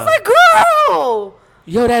was like, girl.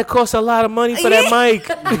 Yo, that cost a lot of money for that mic.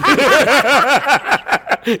 Yeah,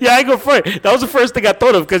 I ain't gonna front. That was the first thing I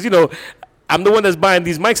thought of because, I'm the one that's buying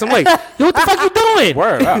these mics. I'm like, yo, what the fuck you doing?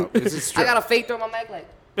 Word out. This is I true. gotta fake throw my mic like.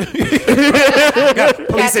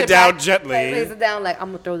 Place it down Place gently. it down like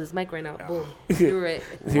I'm gonna throw this mic right now. Boom. You're right.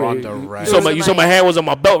 Ronda You Rousey. saw my hand was on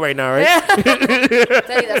my belt right now, right?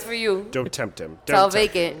 Teddy, that's for you. Don't tempt him. Tell Don't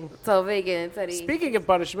tempt him. vacant. Tell vacant, Teddy. Speaking of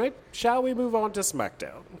punishment, shall we move on to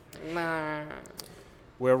SmackDown, Nah.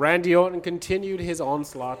 where Randy Orton continued his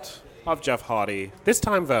onslaught of Jeff Hardy, this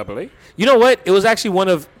time verbally. You know what? It was actually one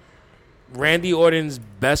of Randy Orton's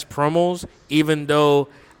best promos, even though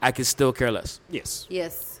I could still care less. Yes.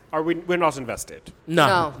 Yes. We're not invested.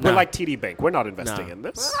 No. We're like TD Bank. We're not investing No. in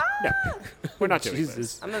this. No. We're not doing this.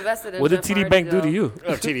 Jesus. I'm invested in What did Jeff TD Hardy, Bank do though. to you?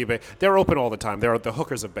 Oh, TD Bank. They're open all the time. They're the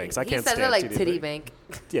hookers of banks. I He can't said stand it like TD Titty Bank.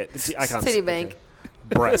 Bank. Yeah, I can't. Titty Bank.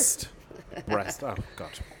 Breast. Breast. Oh, God.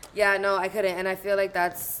 Yeah, no, I couldn't. And I feel like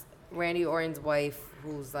that's Randy Orton's wife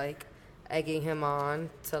who's like egging him on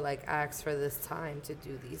to like ask for this time to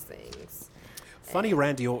do these things. Funny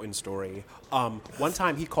Randy Orton story. One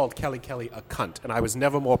time he called Kelly Kelly a cunt, and I was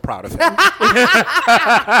never more proud of him.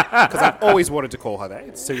 Because I've always wanted to call her that.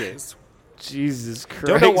 It still is. Jesus Christ.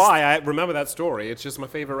 Don't know why I remember that story. It's just my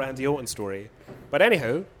favorite Randy Orton story. But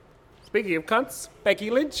anyhow, speaking of cunts, Becky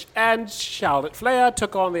Lynch and Charlotte Flair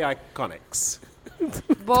took on the Iconics.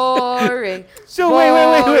 Boring. So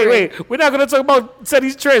Boring. wait. We're not gonna talk about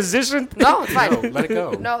Teddy's transition. No, it's fine. No, let it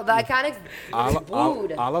go. No, the Iconics I'll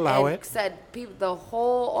booed. allow and it. Said people, the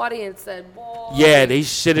whole audience said, "Boring." Yeah, they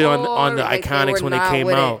shitted on the boring." Like, Iconics were when they not came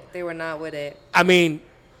with out. it. They were not with it. I mean,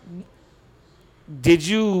 did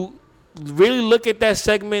you really look at that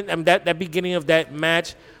segment? I mean, that beginning of that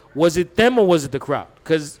match. Was it them or was it the crowd?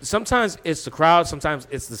 Because sometimes it's the crowd, sometimes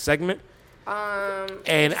it's the segment.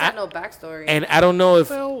 And I no backstory. And I don't know if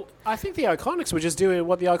Well, I think the Iconics were just doing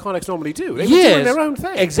what the Iconics normally do. They were yes, doing their own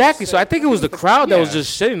thing. exactly. So I think it was the crowd that was Yeah.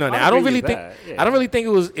 just shitting on it. I I don't agree really with think. that, yeah. I don't really think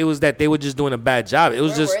it was that they were just doing a bad job. It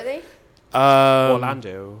was Where just were they?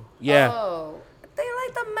 Orlando. yeah. Oh, they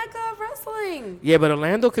like the mecca of wrestling. Yeah, but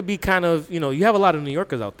Orlando could be kind of, you have a lot of New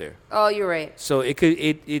Yorkers out there. Oh, you're right. So it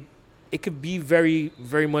could be very,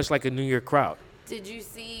 very much like a New York crowd. Did you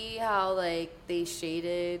see how like they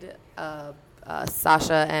shaded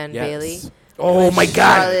Sasha and Yes. Bailey? Oh my God,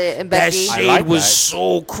 Charlotte and that Becky. I shade like was that.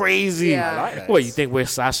 so crazy. Yeah. I like that. What, you think we're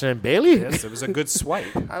Sasha and Bailey? Yes, it was a good swipe.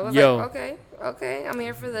 I was Yo. like, okay, I'm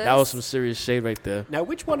here for this. That was some serious shade right there. Now,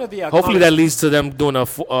 which one of the Iconics? Hopefully that leads to them doing a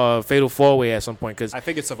fatal four-way at some point. Cause I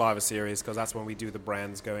think it's Survivor Series because that's when we do the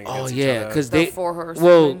brands going oh against each yeah, other. because The they Four Horsemen.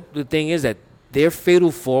 well the thing is that their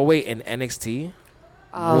fatal four-way in NXT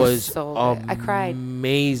was so good. I cried.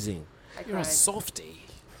 amazing. I You're a cried. softie.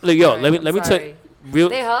 Look, yo, Sorry, let me I'm tell you, sorry. real.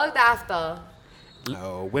 They hugged after.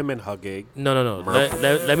 Oh, women hugging. No.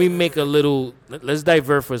 Let me make a little. Let's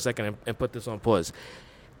divert for a second and put this on pause.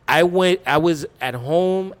 I was at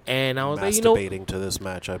home and I was like, Masturbating to this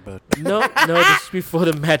match, I bet. no, this is before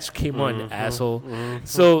the match came on, asshole.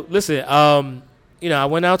 So listen, I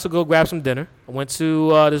went out to go grab some dinner. I went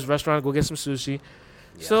to this restaurant to go get some sushi.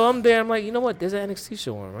 So I'm there. I'm like, you know what? There's an NXT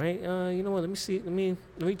show on, right? You know what? Let me see. Let me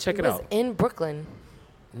check it was out. in Brooklyn.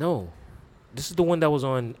 No, this is the one that was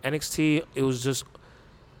on NXT. It was just,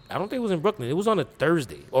 I don't think it was in Brooklyn. It was on a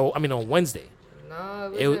Thursday, on Wednesday.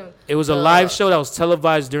 No, It was a live show that was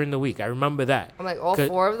televised during the week. I remember that. I'm like, all 'Cause-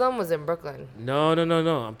 four of them was in Brooklyn. No.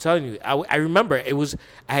 I'm telling you. I remember it was.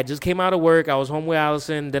 I had just came out of work. I was home with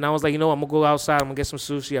Allison. Then I was like, I'm gonna go outside. I'm gonna get some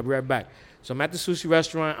sushi. I'll be right back. So I'm at the sushi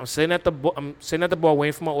restaurant. I'm sitting at the bar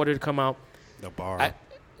waiting for my order to come out. The bar.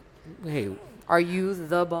 Hey, Are you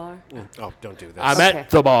the bar? Oh, don't do this. I'm Okay. at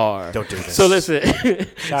the bar. Don't do this. So listen.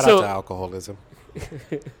 Shout so- out to alcoholism.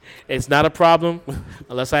 It's not a problem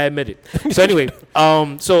unless I admit it. So anyway,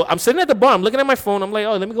 so I'm sitting at the bar. I'm looking at my phone. I'm like,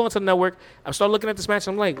 oh, let me go into the network. I start looking at this match.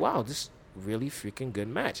 I'm like, wow, this is really freaking good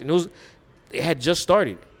match. And it had just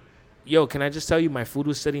started. Yo, can I just tell you, my food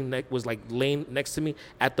was laying next to me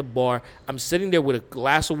at the bar. I'm sitting there with a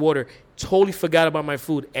glass of water, totally forgot about my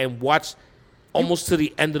food, and watched almost to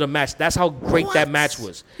the end of the match. That's how great that match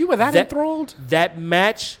was. You were that enthralled? That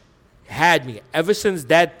match had me. Ever since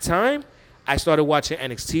that time, I started watching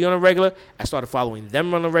NXT on a regular. I started following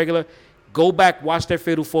them on a regular. Go back, watch their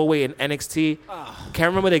Fatal 4-Way in NXT. Can't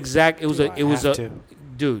remember the exact. It was have to?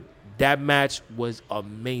 dude. That match was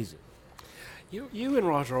amazing. You and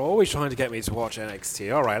Roger are always trying to get me to watch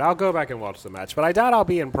NXT. All right, I'll go back and watch the match, but I doubt I'll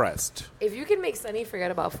be impressed. If you can make Sunny forget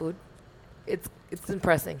about food, it's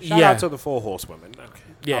impressing. Shout Yeah. out to the 4 horsewomen. Okay.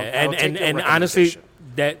 Yeah, I'll take your and honestly,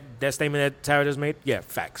 recommendation. that statement that Tara just made, yeah,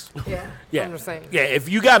 facts. Yeah, Yeah, I'm just saying. yeah. If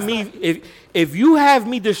you got me, if you have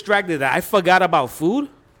me distracted that I forgot about food,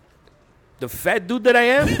 the fat dude that I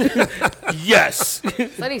am, yes,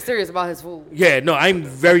 Sonny's serious about his food. yeah. No, I'm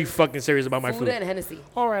very fucking serious about my Food food. and Hennessy.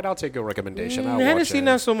 All right, I'll take your recommendation. I'll Hennessy, watch it.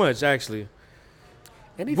 not so much actually.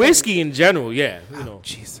 Anything- Whiskey in general, yeah. You know,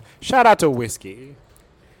 Jeez. Shout out to whiskey.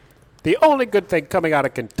 The only good thing coming out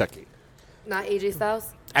of Kentucky. Not AJ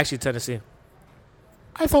Styles. actually Tennessee.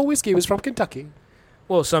 I thought whiskey was from Kentucky.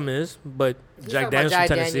 Well, some is, but He's Jack talking about Daniels from Jack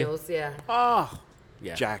Tennessee. Daniels, yeah. Ah,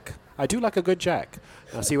 Yeah. Jack. I do like a good Jack.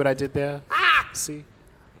 Now, see what I did there? See?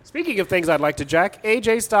 Speaking of things I'd like to jack,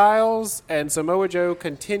 AJ Styles and Samoa Joe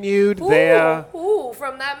continued their... Ooh,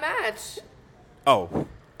 from that match. Oh,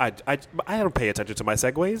 I don't pay attention to my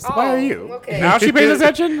segues. Why Oh, are you? okay. Now she pays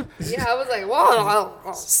attention? Yeah, I was like,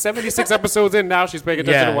 whoa. 76 episodes in, now she's paying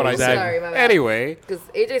attention Yeah, to what exactly. I Sorry, say. my bad. Anyway. Because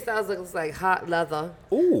AJ Styles looks like hot leather.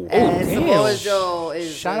 Ooh. And damn. Samoa Joe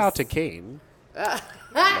is Shout just- out to Kane.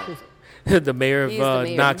 The mayor of He's the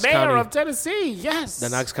mayor. Knox Mayor County. of Tennessee, yes. The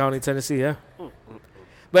Knox County, Tennessee, yeah.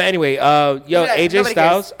 But anyway, yo, Yeah, AJ nobody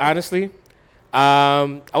Styles, honestly,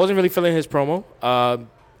 I wasn't really feeling his promo.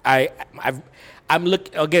 I'm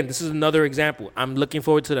look again. This is another example. I'm looking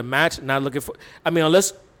forward to the match. Not looking for. I mean,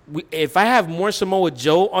 if I have more Samoa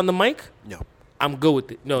Joe on the mic, No. I'm good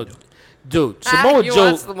with it. No, dude, Samoa you Joe.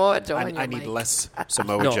 want Samoa Joe on your I need mic. less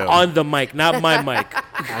Samoa No, Joe. on the mic, not my mic.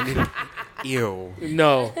 I need, ew.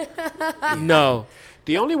 No, no.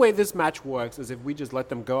 The only way this match works is if we just let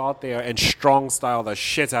them go out there and strong style the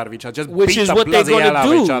shit out of each other. Just Which beat is the what they're bloody going hell out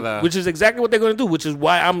to of each do. other. Which is exactly what they're going to do. Which is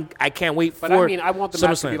why I can't wait But for. I mean, I want the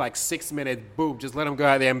match to be SummerSlam. like 6 minutes. Boom, just let them go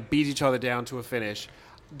out there and beat each other down to a finish.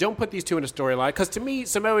 Don't put these two in a storyline because to me,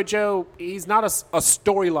 Samoa Joe, he's not a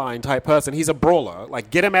storyline type person. He's a brawler. Like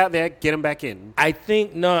get him out there, get him back in. I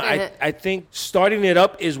think no. I think starting it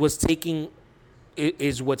up is what's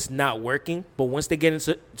not working. But once they get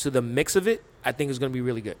into the mix of it, I think it's going to be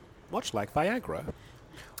really good. Much like Viagra.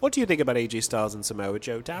 What do you think about AJ Styles and Samoa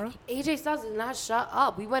Joe, Tara? AJ Styles did not shut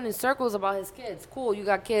up. We went in circles about his kids. Cool, you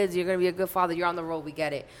got kids. You're going to be a good father. You're on the road. We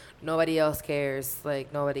get it. Nobody else cares.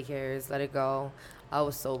 Like, nobody cares. Let it go. I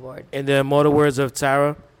was so bored. In the immortal words of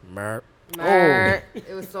Tara, Merp. Mer.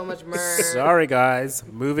 It was so much mer. Sorry, guys.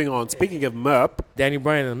 Moving on. Speaking of Merp, Danny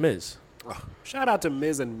Bryan and The Miz. shout out to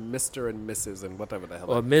Ms. and Mr. and Mrs. and whatever the hell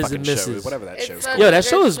Or that Ms. fucking and show Mrs.. is, whatever that It's show's such called. Yo, that good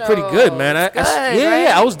show is pretty good, man. It's good, yeah,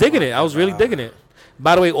 right? I was digging it. I was really digging it.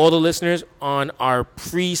 By the way, all the listeners on our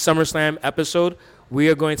pre-SummerSlam episode, we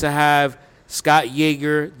are going to have Scott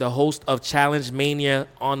Yeager, the host of Challenge Mania,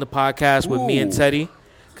 on the podcast with me and Ooh. Teddy,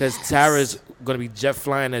 because Tara's going to be jet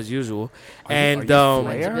flying as usual. Are you And Flair?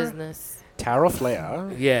 Mind your business. Tara Flair.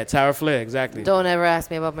 yeah, Tara Flair, exactly. Don't ever ask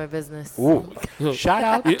me about my business. Ooh. Shout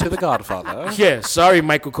out to The Godfather. Yeah, sorry,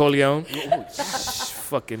 Michael Corleone.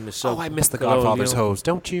 Fucking Michelle. Oh, I miss The Corleone. Godfather's hose,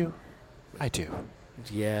 don't you? I do.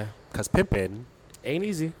 Yeah, Because pimping ain't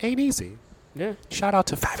easy. ain't easy. Yeah. Shout out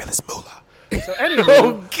to Fabulous Moolah. So anywho,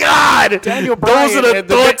 Oh God! Daniel Those Bryan are the and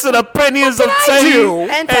the thoughts and opinions of Teddy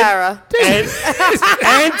And Tara.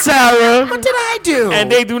 and Tara. what did I do?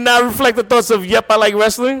 And they do not reflect the thoughts of Yep, I Like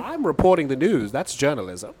Wrestling. I'm reporting the news. That's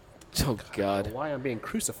journalism. Oh God! Why I'm being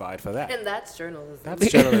crucified for that. And that's journalism.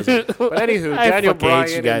 That's journalism. But anywho, I Daniel fucking hate you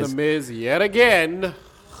Bryan and guys. The Miz yet again.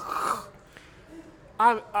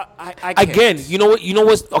 I can't. Again, you know what? You know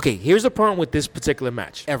what's okay? Here's the problem with this particular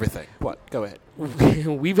match. Everything. What? Go ahead.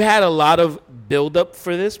 We've had a lot of build up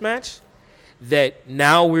for this match that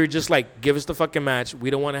now we're just like, give us the fucking match. We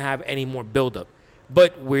don't want to have any more build up,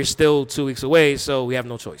 but we're still 2 weeks away, so we have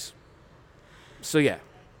no choice. So yeah,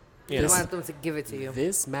 you You know. want them to give it to you.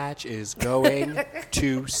 This match is going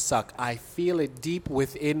to suck. I feel it deep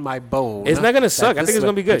within my bone. It's not gonna that suck. I this think it's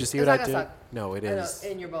gonna be Did you good. see It's what not I did? gonna suck. No, it I know, is.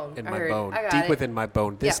 in your bone. In I my heard. bone. I got Deep it. within my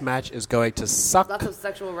bone. This Yeah. match is going to suck. Lots of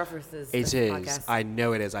sexual references. It this is. podcast. I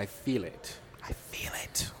know it is. I feel it. I feel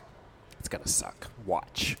it. It's going to suck.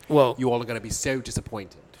 Watch. Well- you all are going to be so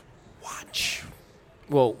disappointed. Watch.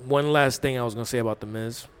 Well, one last thing I was gonna say about The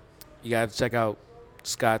Miz, you gotta check out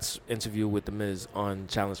Scott's interview with The Miz on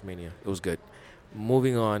Challenge Mania. It was good.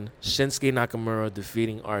 Moving on, Shinsuke Nakamura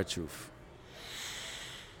defeating R-Truth.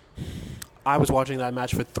 I was watching that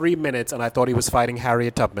match for 3 minutes and I thought he was fighting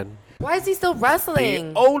Harriet Tubman. Why is he still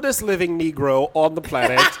wrestling? The oldest living Negro on the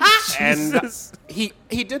planet. And he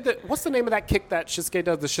did the, what's the name of that kick that Shinsuke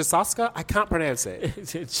does? The Shisaska? I can't pronounce it.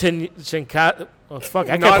 Chinkat. Oh fuck! I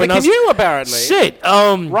can't Neither pronounce. can you, apparently. Shit.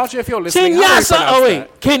 Roger, if you're listening, how do you Kinyasa. pronounce Oh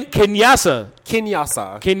wait. that? Kinyasa.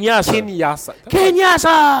 Kinyasa. Kinyasa. Kinyasa.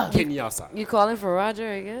 Kinyasa. Kinyasa. You calling for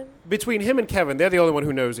Roger again? Between him and Kevin, they're the only one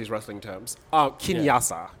who knows these wrestling terms.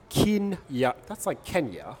 Kinyasa. That's like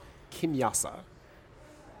Kenya. Kinyasa.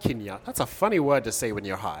 Kinya. That's a funny word to say when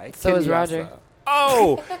you're high. So is Kinyasa. Roger.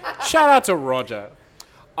 Oh, shout out to Roger.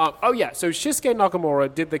 Oh yeah, so Shinsuke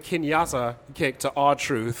Nakamura did the Kinyasa kick to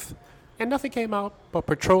R-Truth, and nothing came out but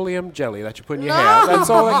petroleum jelly that you put in your hair. That's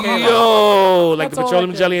all that came out. Yo, like That's the all petroleum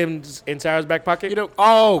I jelly in Tara's back pocket. You know,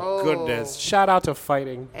 oh goodness. Shout out to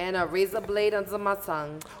fighting. And a razor blade under my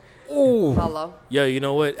tongue. Ooh. Hello. Yo, you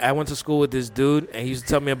know what? I went to school with this dude, and he used to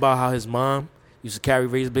tell me about how his mom used to carry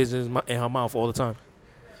razor blades in her mouth all the time.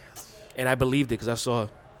 And I believed it because I saw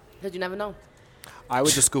her. Because you never know. I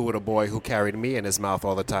went to school with a boy who carried me in his mouth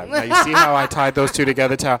all the time. Now, you see how I tied those two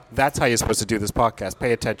together? That's how you're supposed to do this podcast.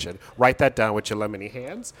 Pay attention. Write that down with your lemony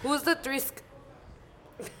hands. Who's the three?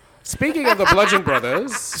 Speaking of the Bludgeon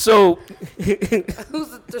Brothers, So, Who's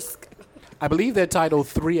the three? I believe they're titled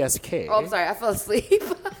 3SK. Oh, I'm sorry. I fell asleep.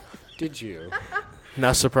 Did you?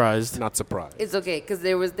 not surprised. Not surprised. It's okay because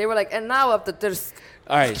they were like, and now up the three.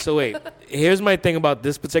 All right, so wait. Here's my thing about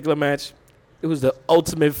this particular match. It was the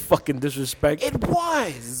ultimate fucking disrespect. It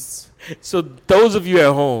was. So those of you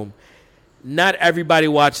at home, not everybody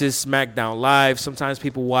watches SmackDown Live. Sometimes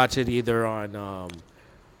people watch it either on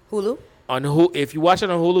Hulu. If you watch it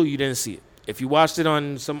on Hulu, you didn't see it. If you watched it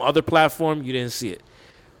on some other platform, you didn't see it.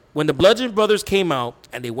 When the Bludgeon Brothers came out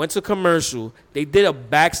and they went to commercial, they did a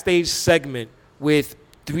backstage segment with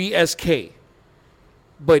 3SK.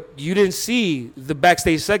 But you didn't see the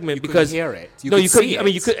backstage segment You because couldn't hear it. You no, could you couldn't. see I mean,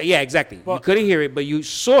 it. you could. Yeah, exactly. Well- you couldn't hear it, but you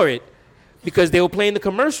saw it because they were playing the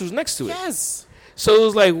commercials next to it. Yes. So it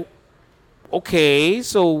was like, okay,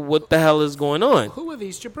 so what the hell is going on? Who are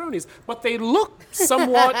these jabronis? But they look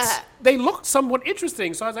somewhat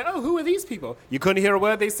interesting. So I was like, oh, who are these people? You couldn't hear a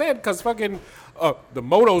word they said because fucking the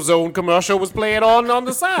Moto Zone commercial was playing on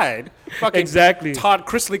the side. Fucking Exactly. Todd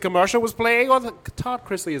Chrisley commercial was playing on the... Todd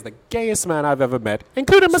Chrisley is the gayest man I've ever met,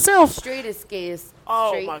 including myself. Straightest, gayest. Oh,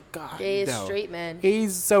 straight, my God, Gayest no. straight man.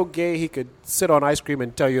 He's so gay he could sit on ice cream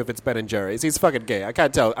and tell you if it's Ben and Jerry's. He's fucking gay. I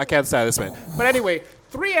can't stand this man. But anyway,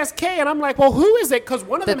 3SK, and I'm like, well, who is it? Because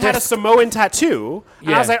one of them had a Samoan tattoo.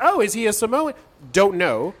 And I was Yeah. like, oh, is he a Samoan? Don't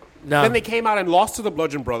know. No. Then they came out and lost to the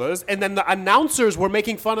Bludgeon Brothers, and then the announcers were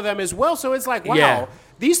making fun of them as well. So it's like, wow, Yeah.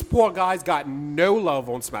 these poor guys got no love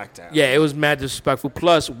on SmackDown. Yeah, it was mad disrespectful.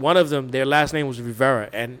 Plus, one of them, their last name was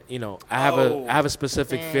Rivera, and you know, I have a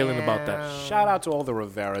specific feeling about that. Shout out to all the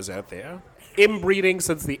Riveras out there. Inbreeding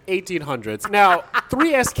since the 1800s. Now,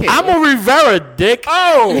 3SK. I'm a Rivera, dick.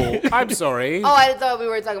 Oh, I'm sorry. Oh, I thought we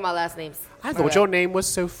were talking about last names. I thought your name was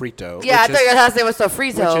Sofrito. Yeah, I which thought is- your last name was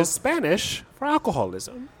Sofrito. which is Spanish for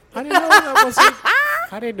alcoholism. I didn't know that wasn't.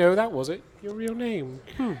 I didn't know that wasn't your real name.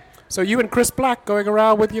 So you and Chris Black going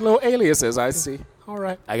around with your little aliases, I see. All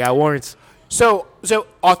right. I got warrants. So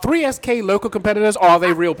are 3SK local competitors or are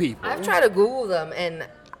they real people? I've tried to Google them, and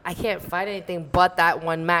I can't find anything but that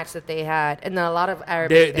one match that they had. And then a lot of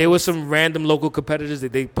Arabic There was some random local competitors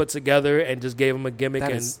that they put together and just gave them a gimmick.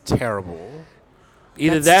 That and is terrible.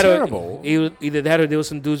 either that's that terrible. or either that or there was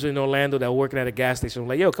some dudes in Orlando that were working at a gas station.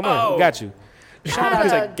 Like, yo, come on, we got you. Shout out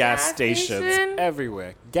to At a gas gas stations station?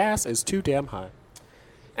 everywhere. Gas is too damn high.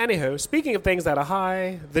 Anyhow, speaking of things that are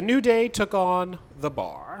high, the New Day took on the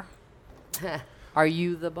Bar. Are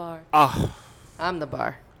you the bar? Ah, I'm the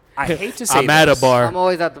bar. I hate to say I'm at a this. bar. I'm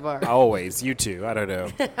always at the bar. Always, you too. I don't know.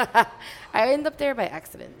 I end up there by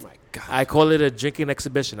accident. My God. I call it a drinking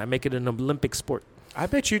exhibition. I make it an Olympic sport. I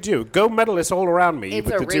bet you do. Gold medalists all around me It's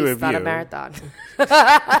with a the two race, of not you. a marathon.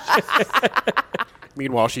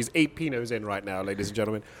 Meanwhile, she's 8 Pinots in right now, ladies and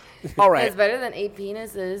gentlemen. All right. It's better than 8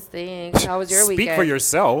 penises. Thanks. How was your Speak weekend? for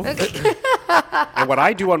yourself. And what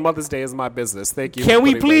I do on Mother's Day is my business. Thank you. Can for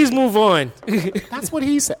we putting please those- move on? That's what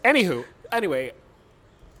he said. Anyway,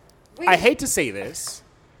 I hate to say this.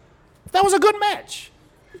 That was a good match.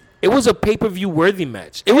 It was a pay-per-view worthy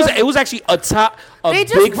match. It was actually a They big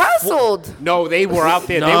just wrestled. No, they were out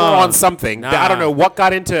there. They were Nah. on something. I don't know what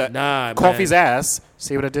got into Nah, Coffee's man. ass.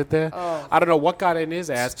 See what I did there? Oh. I don't know what got in his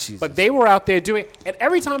ass. Jesus. But they were out there doing. And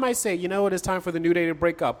every time I say, you know what, it's time for the New Day to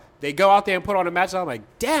break up, they go out there and put on a match. And I'm like,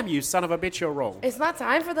 damn you, son of a bitch, you're wrong. It's not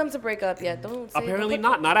time for them to break up yet. Don't say Apparently don't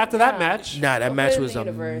put- not. Not after that Yeah. match. Nah, that Don't match put it in was the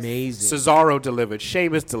universe. amazing. Cesaro delivered.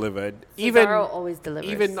 Sheamus delivered. Cesaro always delivers.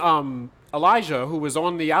 Even Elijah, who was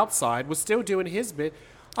on the outside, was still doing his bit.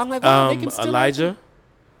 I'm like, wow, they can still Elijah,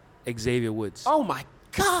 Xavier Woods. Oh my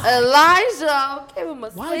God. Elijah, give him a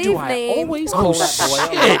Why slave do I name. always Oh, call that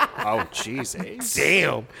boy? shit. Oh, Jesus.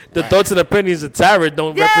 Damn. The thoughts and opinions of Tara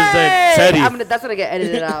don't Yay! represent Teddy. That's gonna get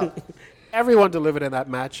edited out. Everyone delivered in that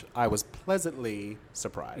match. I was pleasantly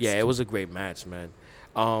surprised. Yeah, it was a great match, man.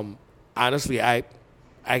 Honestly, I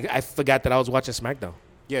forgot that I was watching SmackDown.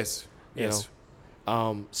 Yes. You Yes.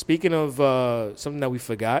 know. Speaking of something that we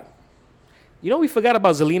forgot, we forgot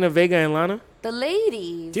about Zelina Vega and Lana. The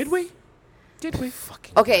ladies. Did we?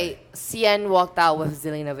 Fucking Okay, Cien walked out with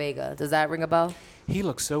Zelina Vega. Does that ring a bell? He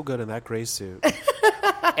looked so good in that gray suit.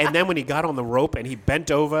 And then when he got on the rope and he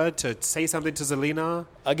bent over to say something to Zelina,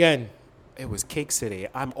 Again, it was Cake City.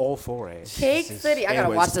 I'm all for it. Cake City. I It gotta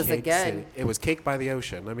was watch this Cake again. City. It was Cake by the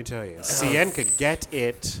Ocean, let me tell you. Cien could get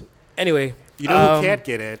it. anyway. You know who can't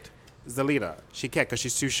get it? Zelina. She can't because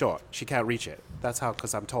she's too short. She can't reach it. That's how,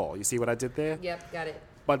 because I'm tall. You see what I did there? Yep, got it.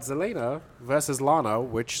 But Zelina versus Lana,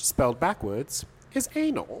 which spelled backwards, is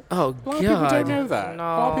anal. Oh, A lot of people don't God. know that. No. A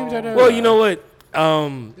lot of people don't know Well, that. you know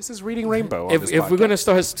what? This is Reading Rainbow on If this we're gonna podcast.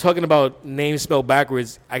 start talking about names spelled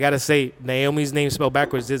backwards, I gotta say Naomi's name spelled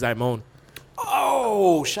backwards is Imone.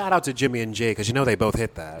 Oh, shout out to Jimmy and Jay, because you know they both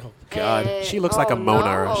hit that. God. And- She looks like a oh,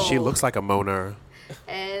 moaner. no. She looks like a moaner.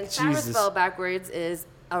 And Sarah Jesus. spelled backwards is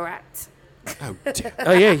a rat. Oh, damn.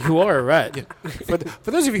 Oh yeah, you are a rat. For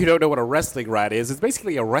those of you who don't know what a wrestling rat is, it's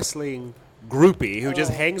basically a wrestling groupie who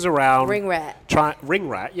just hangs around. Ring rat. Ring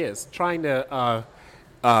rat, yes. Trying to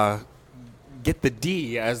get the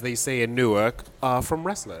D, as they say in Newark, from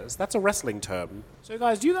wrestlers. That's a wrestling term. So,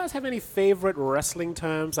 guys, do you guys have any favorite wrestling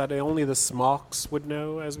terms that only the smarks would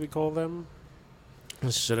know, as we call them?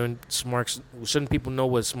 Shouldn't people know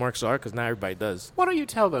what smarks are? Because not everybody does. Why don't you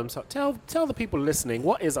tell them? So tell the people listening,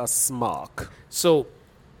 what is a smark? So,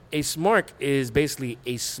 a smark is basically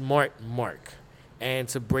a smart mark. And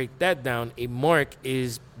to break that down, a mark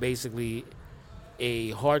is basically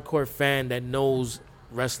a hardcore fan that knows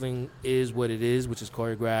wrestling is what it is, which is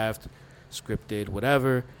choreographed, scripted,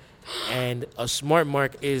 whatever. And a smart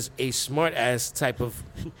mark is a smart ass type of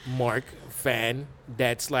mark fan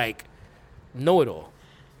that's like know it all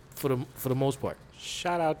for the most part.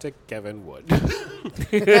 Shout out to Kevin Wood.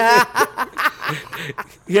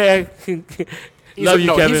 Yeah. Love you,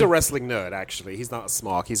 Kevin. He's a wrestling nerd, actually. He's not a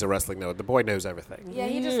smark. He's a wrestling nerd. The boy knows everything. Yeah,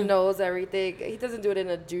 he just knows everything. He doesn't do it in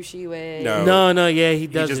a douchey way. No. No, yeah, he He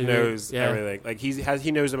does. just knows Yeah. everything. Like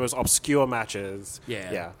he knows the most obscure matches.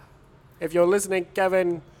 Yeah. If you're listening,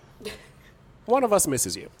 Kevin, one of us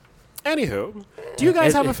misses you. Anywho, do you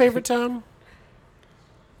guys have a favorite term?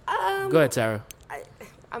 Go ahead, Tara.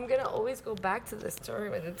 I'm gonna always go back to this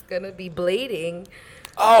term, and it's gonna be blading.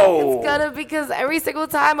 Oh, It's gonna because every single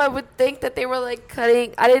time I would think that they were like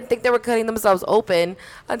cutting. I didn't think they were cutting themselves open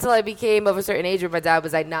until I became of a certain age where my dad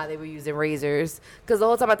was like, "Nah, they were using razors." Because the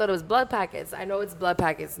whole time I thought it was blood packets. I know it's blood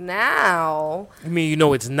packets now. I mean,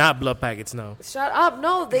 it's not blood packets now. Shut up!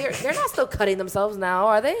 No, they're not still cutting themselves now,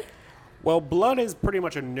 are they? well, blood is pretty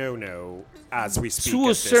much a no-no as we speak. To at a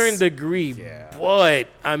this. certain degree, Yeah. but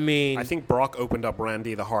I mean, I think Brock opened up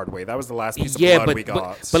Randy the hard way. That was the last piece of yeah, blood but, we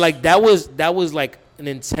got. but like that was like an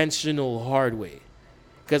intentional hard way,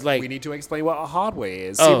 because like we need to explain what a hard way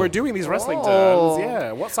is. Oh. See, we're doing these wrestling Oh. terms.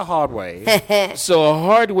 Yeah, what's a hard way? so a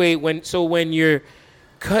hard way when you're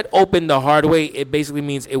cut open the hard way, it basically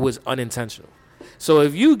means it was unintentional. So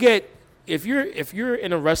if you're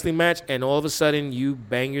in a wrestling match and all of a sudden you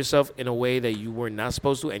bang yourself in a way that you were not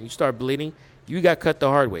supposed to and you start bleeding, you got cut the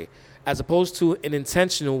hard way. As opposed to an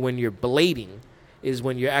intentional when you're blading is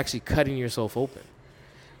when you're actually cutting yourself open.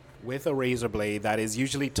 With a razor blade that is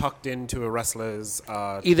usually tucked into a wrestler's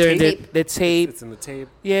Either in tape. the tape. It's in the tape.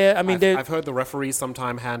 Yeah, I mean, I've heard the referees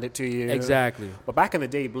sometime hand it to you. exactly. But back in the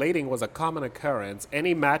day, blading was a common occurrence.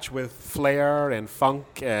 Any match with Flair and Funk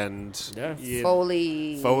and Yeah.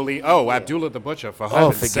 Foley. Oh, Abdullah the Butcher, for Oh,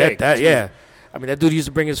 heaven's forget sake. that. Yeah. I mean, that dude used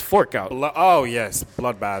to bring his fork out. Oh, yes.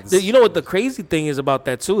 Bloodbaths. You know what the crazy thing is about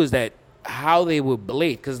that too is that how they would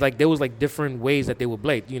blade, because like there was like different ways that they would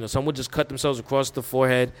blade. Some would just cut themselves across the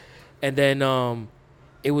forehead, and then I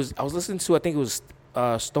was listening to, I think it was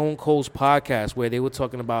Stone Cold's podcast where they were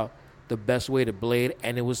talking about the best way to blade,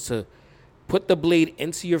 and it was to put the blade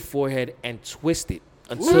into your forehead and twist it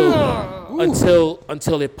until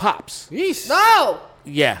it pops. Yeesh. No.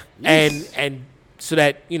 Yeah, and so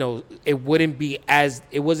that it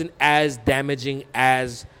wasn't as damaging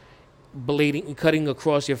as cutting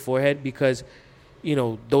across your forehead, because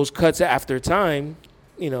those cuts after time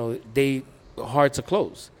they hard to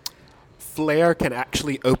close. Flair can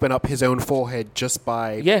actually open up his own forehead just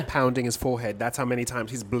by Yeah. pounding his forehead. That's how many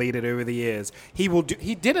times he's bladed over the years. He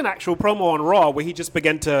did an actual promo on Raw where he just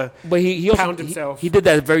began to But he also pound himself. he did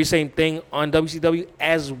that very same thing on WCW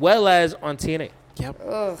as well as on TNA. Yep.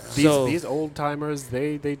 So- These old timers,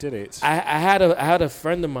 they did it. I had a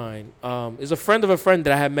friend of mine. Is a friend of a friend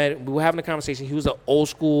that I had met. We were having a conversation. He was an old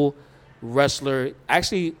school wrestler,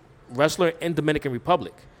 actually wrestler in Dominican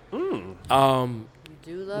Republic. You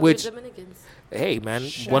do love Which- your Dominicans. Hey man,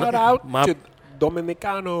 Shout out my to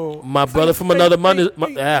Dominicano. my brother from another mother.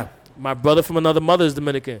 My brother from another mother is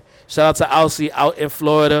Dominican. Shout out to Alcy out in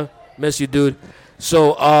Florida. Miss you, dude.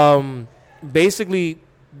 So basically,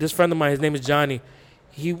 this friend of mine, his name is Johnny.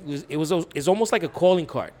 It's almost like a calling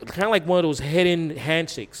card, kind of like one of those hidden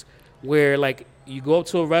handshakes, where like you go up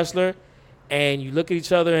to a wrestler and you look at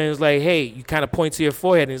each other and it's like, hey, you kind of point to your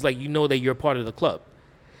forehead and it's like you know that you're part of the club.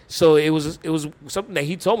 So it was something that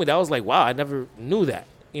he told me that I was like, wow, I never knew that.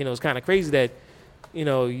 You know, it's kind of crazy that, you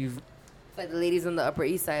know, you've. Like the ladies on the Upper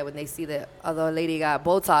East Side, when they see the other lady got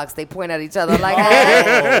Botox, they point at each other like,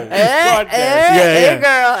 hey,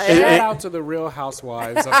 girl. Shout eh. out to the Real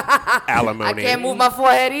Housewives of Alimony. I can't move my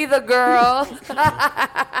forehead either, girl.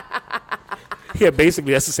 Yeah,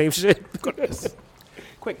 basically, that's the same shit. Goodness.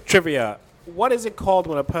 Quick trivia. What is it called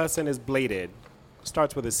when a person is bladed?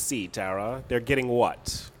 Starts with a C, Tara. They're getting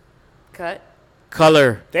what? Cut.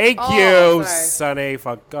 Color. Thank Oh, you, sorry. Sonny,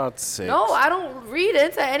 for God's sake. No, I don't read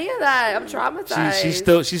into any of that. I'm traumatized.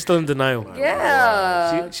 She's still in denial.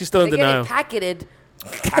 Yeah. She's still in They get denial. it packeted.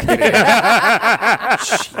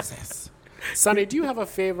 Jesus. Sonny, do you have a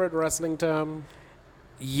favorite wrestling term?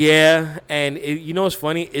 Yeah, and you know what's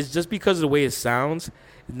funny? It's just because of the way it sounds,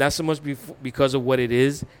 not so much because of what it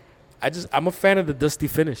is. I'm a fan of the dusty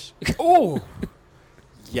finish. Oh.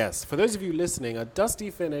 Yes. For those of you listening, a dusty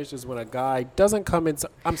finish is when a guy doesn't come in.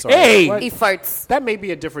 I'm sorry. Hey! what? He farts. That may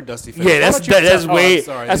be a different dusty finish. Yeah, Why that's don't you that's tell- way I'm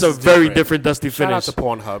sorry, that's this a is very different dusty Shout out finish. to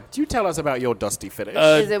Pornhub. Do you tell us about your dusty finish?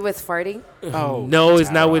 Is it with farting? Oh, No,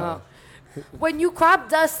 it's not with. Oh. When you crop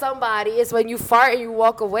dust somebody, it's when you fart and you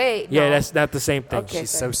walk away. Yeah, No. that's not the same thing. Okay.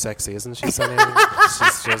 She's so sexy, isn't she, Sonny?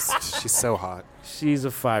 she's so hot. She's a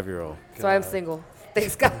 5-year-old. So I'm single.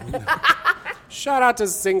 Thanks, God. Shout out to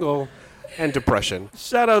single and depression.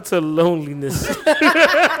 Shout out to loneliness.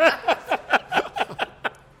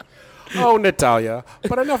 Oh, Natalia.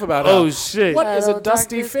 But enough about Oh her. shit. What is a Hello,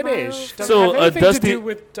 dusty darkness, finish? my Does So it have a anything dusty- to do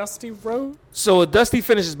with Dusty Road? So a dusty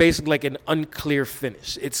finish is basically like an unclear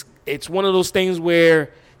finish. It's one of those things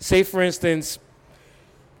where, say for instance,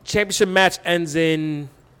 championship match ends in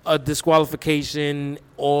a disqualification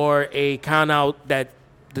or a count out that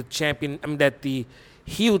the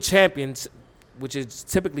heel champions, which is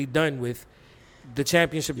typically done with, the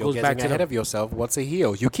championship You're goes getting back to ahead them. of yourself. What's a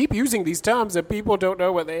heel? You keep using these terms and people don't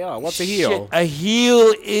know what they are. What's a heel? Shit, a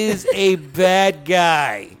heel is a bad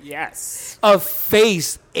guy. Yes. A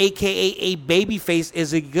face, aka a baby face,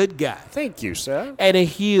 is a good guy. Thank you, sir. And a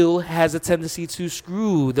heel has a tendency to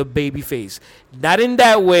screw the baby face. Not in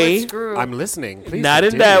that way. Screw. I'm listening. Please Not in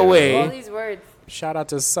continue. that All way. these words. Shout out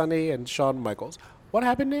to Sonny and Shawn Michaels. What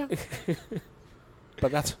happened there?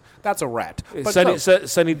 But that's a rat. But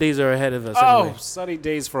Sunny days are ahead of us. oh, Anyway. sunny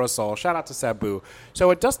days for us all. Shout out to Sabu. So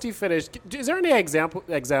a dusty finish. Is there any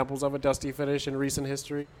examples of a dusty finish in recent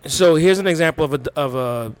history? So here's an example of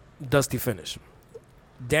a dusty finish.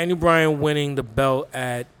 Daniel Bryan winning the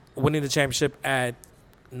championship at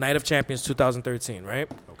Night of Champions 2013, right?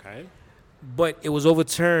 Okay. But it was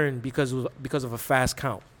overturned because of a fast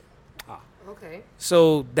count. Okay.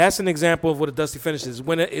 So that's an example of what a dusty finish is.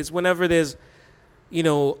 It's whenever there's,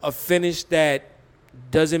 a finish that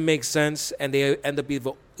doesn't make sense and they end up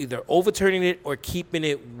either overturning it or keeping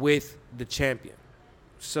it with the champion.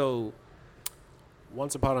 So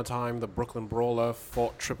Once upon a time, the Brooklyn Brawler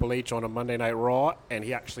fought Triple H on a Monday Night Raw, and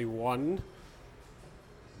he actually won.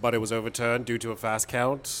 But it was overturned due to a fast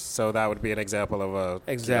count. So that would be an example of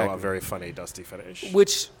a very funny dusty finish.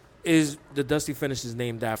 which is the dusty finish is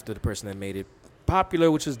named after the person that made it popular,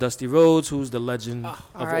 which is Dusty Rhodes, who's the legend of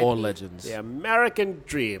R.I.P. all legends. The American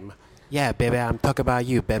Dream. Yeah, baby, I'm talking about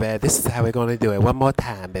you, baby. This is how we're going to do it. One more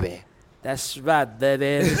time, baby. That's right,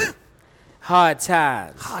 baby. Hard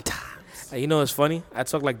times. Hard times. You know what's funny? I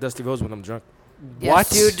talk like Dusty Rhodes when I'm drunk. Yes,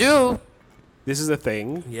 What? you do. This is a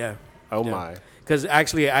thing. Yeah. Oh, Yeah. my. Because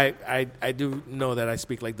actually, I do know that I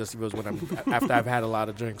speak like Dusty Rhodes when after I've had a lot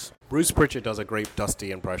of drinks. Bruce Pritchard does a great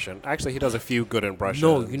Dusty impression. Actually, he does a few good impressions.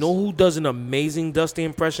 No, you know who does an amazing Dusty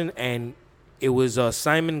impression? And it was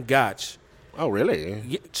Simon Gotch. Oh,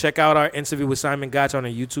 really? Check out our interview with Simon Gotch on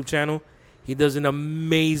our YouTube channel. He does an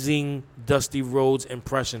amazing Dusty Rhodes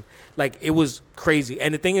impression. Like, it was crazy.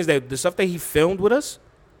 And the thing is that the stuff that he filmed with us,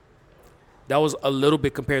 that was a little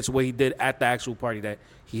bit compared to what he did at the actual party that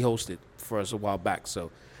he hosted for us a while back. So,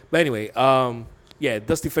 but anyway, yeah,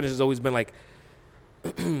 Dusty Finish has always been like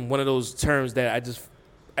one of those terms that I just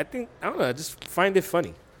find it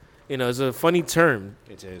funny. You know, it's a funny term.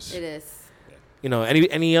 It is. It is. You know,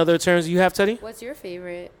 any other terms you have, Teddy? What's your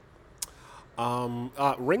favorite?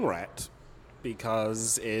 Ring rat,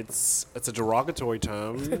 because it's a derogatory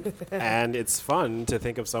term, and it's fun to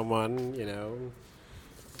think of someone, you know,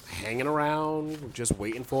 hanging around, just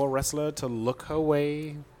waiting for a wrestler to look her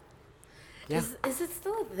way. Yeah. Is it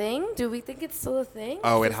still a thing? Do we think it's still a thing?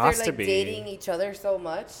 Oh, it Since has they're, to like, be. dating each other so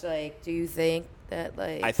much. Like, do you think that,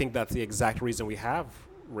 like... I think that's the exact reason we have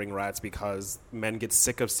ring rats, because men get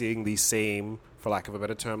sick of seeing these same, for lack of a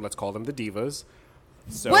better term, let's call them the divas.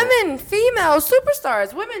 So women, female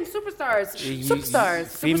superstars, women superstars,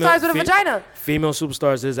 superstars with a vagina. Female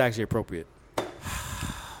superstars is actually appropriate.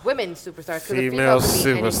 Women superstars. 'Cause a Female female can be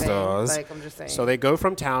anything. superstars. Like, I'm just saying. So they go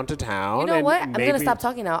from town to town. You know and what? I'm going to maybe- stop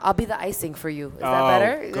talking now. I'll be the icing for you. Is that Oh,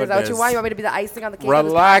 better? Is that what you goodness. want? You want me to be the icing on the cake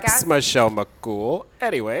Relax, of this podcast? Michelle McCool.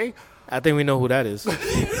 Anyway, I think we know who that is.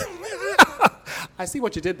 I see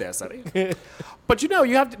what you did there, Sonny. But you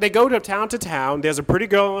know, they go to town. There's a pretty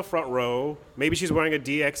girl in the front row. Maybe she's wearing a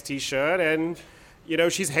DX t-shirt, and you know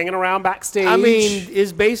she's hanging around backstage. I mean,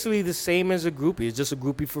 it's basically the same as a groupie. It's just a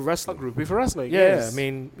groupie for a wrestling. groupie for wrestling. Yeah, yes. I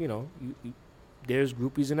mean, you know, there's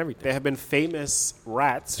groupies and everything. There have been famous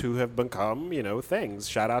rats who have become, you know, things.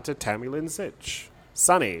 Shout out to Tammy Lynn Sitch,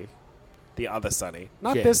 Sonny, the other Sonny,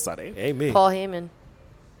 not Yeah. this Sonny. Hey, me. Paul Heyman.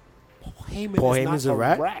 Paul Heyman's a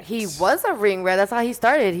rat? He was a ring rat. That's how he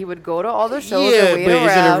started. He would go to all the shows Yeah, and wait but around.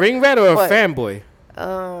 is it a ring rat or a But- fanboy?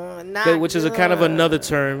 Not Which is a kind of good. another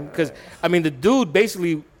term. Because, I mean, the dude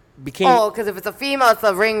basically became... Oh, because if it's a female, it's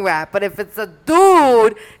a ring rat. But if it's a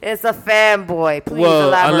dude, it's a fanboy. Please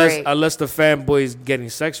elaborate. unless the fanboy is getting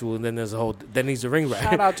sexual, and then there's a whole... Then he's a ring Shout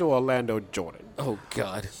rat. out to Orlando Jordan. Oh,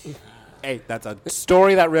 God. Hey, that's a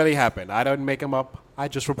story that really happened. I don't make them up. I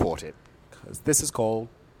just report it. Because this is called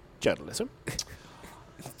journalism.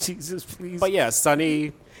 Jesus, please. But yeah,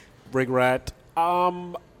 Sonny, ring rat.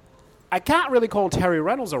 I can't really call Terry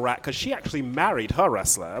Reynolds a rat because she actually married her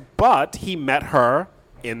wrestler, but he met her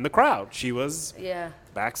in the crowd. She was Yeah.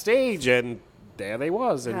 backstage, and there they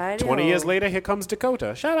was. And I 20 years know. later, here comes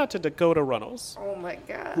Dakota. Shout out to Dakota Reynolds. Oh, my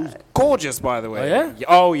God. Gorgeous, by the way. Oh, yeah?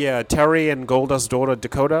 Oh, yeah. Terry and Goldust's daughter,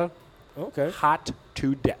 Dakota, Okay. hot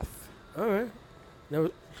to death. All right. Never,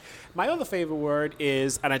 My other favorite word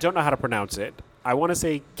is, and I don't know how to pronounce it. I want to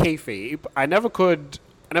say kayfabe. I never could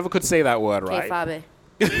say that word right. K-Fabe.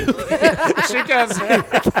 She does.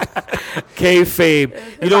 Kayfabe.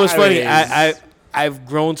 You know what's I funny? mean, I've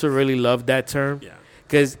grown to really love that term. Yeah.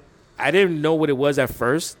 Because I didn't know what it was at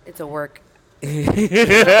first. It's a work. Shout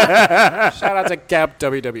out to Cap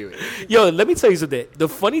WWE. Yo, let me tell you something. The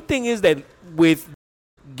funny thing is that with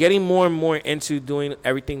getting more and more into doing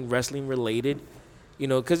everything wrestling related, you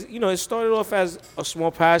know, because, you know, it started off as a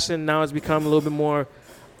small passion. Now it's become a little bit more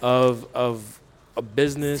of a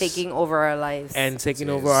business. Taking over our lives. and taking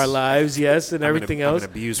Yes. over our lives, yes, and everything I'm else. an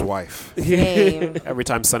abused wife. Game. Every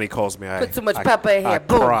time Sonny calls me, I Put too much I- pepper in I here.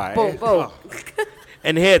 Boom, cry. boom, boom.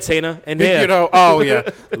 And here, Tana, and here. You know, oh yeah,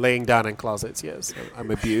 laying down in closets. Yes, I'm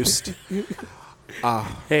abused.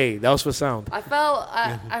 Hey, that was for sound. I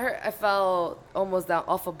fell almost down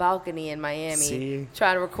off a balcony in Miami See?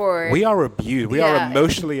 trying to record. We are abused. We are Yeah,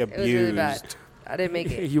 emotionally It was really bad. abused. I didn't make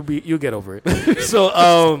it. You'll get over it.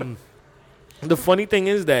 So, the funny thing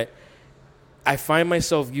is that I find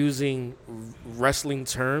myself using wrestling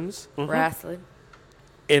terms Wrestling.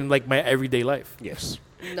 in like my everyday life. Yes.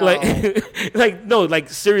 No. Like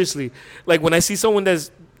seriously. Like when I see someone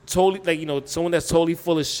that's totally like, you know, someone that's totally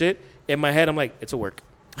full of shit, in my head I'm like, it's a work.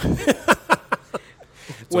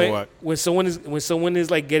 When someone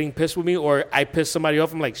is like getting pissed with me, or I piss somebody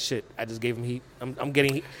off, I'm like, shit, I just gave him heat. I'm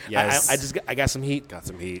getting heat. Yes. I got some heat. Got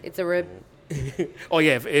some heat. It's a rib. Oh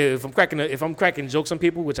yeah, if I'm cracking jokes on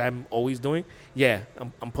people, which I'm always doing, yeah,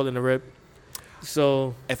 I'm pulling the rib.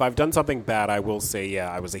 So If I've done something bad, I will say,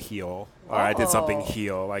 yeah, I was a heel, or I did something Oh.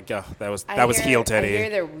 heel. Like, that was I heel, hear Teddy.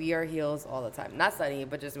 that we are heels all the time. Not Sunny,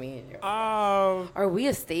 but just me and you. Are we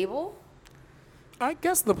a stable? I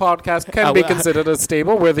guess the podcast can I be will- considered a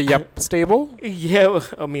stable. We're the Yep stable. yeah,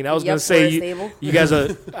 I mean, I was Yep, gonna say we're you, stable. you guys are.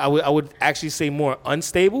 I would actually say more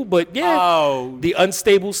unstable, but yeah, Oh, the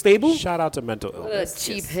unstable stable. shout out to mental What a illness.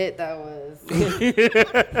 cheap hit that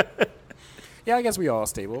was. Yeah, I guess we are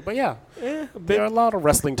stable, but yeah, Yeah, a bit. there are a lot of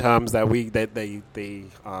wrestling terms that they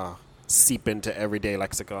seep into everyday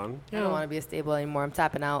lexicon. I don't want to be a stable anymore. I'm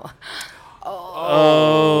tapping out.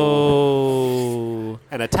 Oh.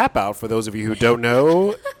 And a tap out, for those of you who don't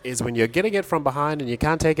know, is when you're getting it from behind and you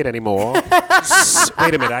can't take it anymore. Wait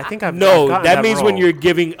a minute, I think I've No, gotten that means when wrong. you're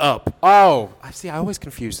giving up. Oh, I see. I always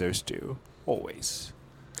confuse those two. Always.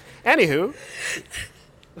 Anywho,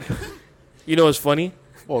 You know what's funny?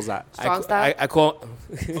 what was that? Strong style? I call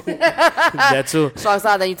that too. Strong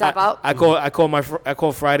style, then you tap out? I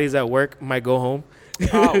call Fridays at work my go home.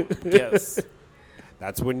 Oh, yes.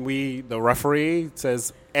 That's when the referee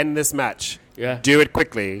says, end this match. Yeah. Do it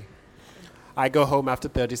quickly. I go home after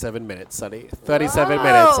 37 minutes, Sonny. 37 Whoa.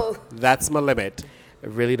 minutes. That's my limit. I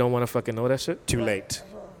really don't want to fucking know that shit. Too late.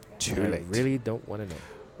 Too I late. really don't want to know.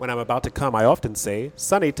 When I'm about to come, I often say,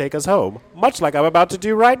 Sonny, take us home. Much like I'm about to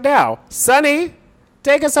do right now. Sonny,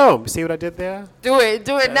 take us home. See what I did there? Do it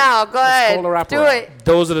now. Go ahead. called a wraparound. Do it.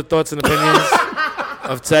 Those are the thoughts and opinions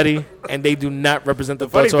of Teddy, and they do not represent the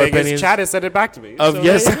Funny thoughts or thing is, opinions Chad has sent it back to me. of So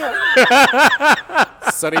yes. there you go.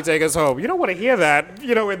 Sonny, take us home. You don't want to hear that,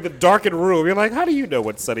 in the darkened room. You're like, how do you know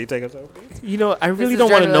what Sonny, take us home means? You know, I really is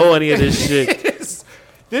don't want to know journalism. any of this shit.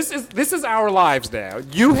 This is our lives now.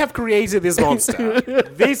 You have created this monster.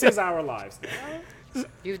 This is our lives now.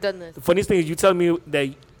 You've done this. The funniest thing is you tell me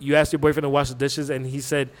that you asked your boyfriend to wash the dishes, and he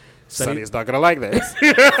said, Sonny "Sonny, is not gonna like this.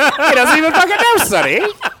 He doesn't even fucking know Sonny.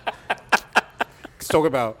 He's talking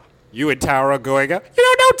about you and Tara going up. You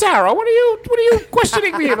don't know Tara. What are you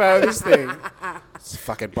questioning me about this thing? This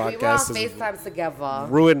fucking We were on podcast has FaceTime together.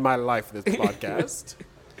 ruined my life. This podcast.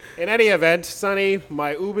 In any event, Sonny,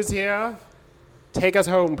 my Uber's here. Take us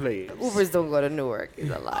home, please. Ubers don't go to Newark. He's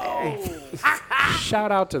a liar.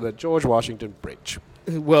 Shout out to the George Washington Bridge.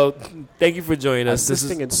 well, thank you for joining us. This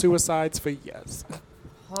Assisting is in suicides for years.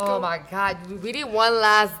 Oh my God. We need one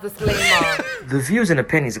last disclaimer. The views and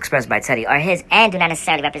opinions expressed by Teddy are his and do not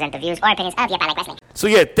necessarily represent the views or opinions of Yep, I Like Wrestling. so.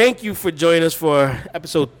 Yeah, thank you for joining us for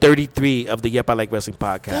episode 33 of the Yep I Like Wrestling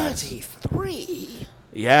podcast. 33.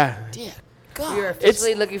 Yeah, You're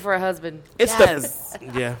officially looking for a husband. it's the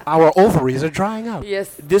yeah. Our ovaries are drying up.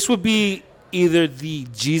 Yes. This would be either the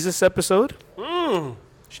Jesus episode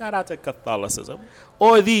Shout out to Catholicism.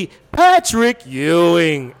 or the Patrick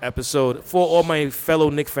Ewing episode for all my fellow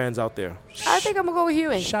Nick fans out there. I think I'm going to go with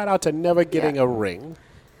Ewing. Shout out to never getting a ring.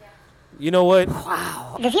 You know what?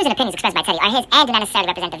 The views and opinions expressed by Teddy are his and do not necessarily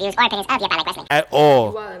represent the views or opinions of Yep, I Like Wrestling. At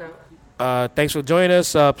all. Wildin' out. Thanks for joining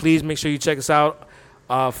us. Please make sure you check us out.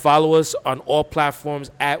 Follow us on all platforms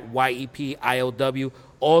at YEPIOW.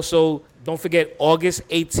 Also, don't forget August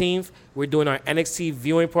 18th, we're doing our NXT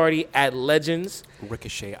viewing party at Legends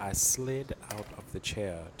Ricochet, I slid out of the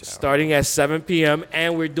chair. starting at 7 p.m.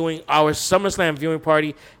 And we're doing our SummerSlam viewing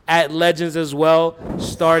party at Legends as well,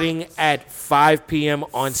 starting at 5 p.m.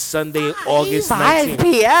 on Sunday, August 5 19th.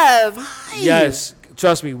 p.m. Yes,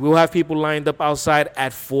 trust me, we'll have people lined up outside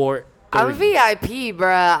at 4:30. I'm VIP,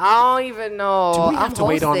 bruh. I don't even know. Do we have I'm to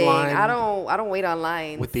wait hosting. online? I don't wait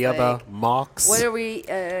online. With the Like, other marks. What are we?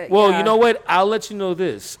 Well, yeah. you know what? I'll let you know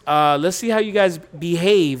this. Let's see how you guys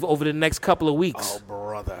behave over the next couple of weeks. Oh,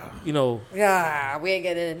 brother. You know, Yeah, we ain't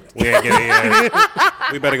getting in. We ain't getting in.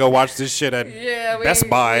 We better go watch this shit at Yeah, we Best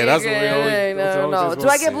Buy. we That's ain't what we getting always- in. that's No, always no. just Do I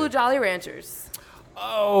gonna get say. Blue Jolly Ranchers?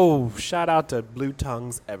 Oh, shout out to Blue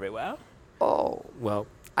Tongues everywhere. Oh, well,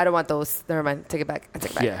 I don't want those. Never mind. Take it back. I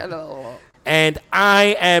take it back. Yeah. No. and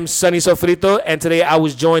I am Sunny Sofrito, and today I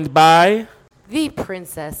was joined by. The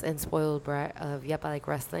princess and spoiled brat of Yep, I Like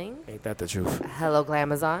Wrestling. Ain't that the truth? Hello,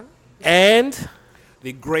 Glamazon. And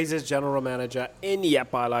The greatest general manager in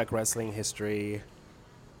Yep, I Like Wrestling history.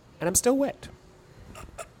 And I'm still wet.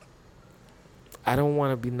 I don't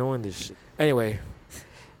want to be knowing this shit. Anyway,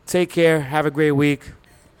 take care. Have a great week.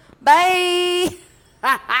 Bye.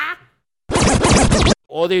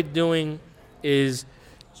 All they're doing is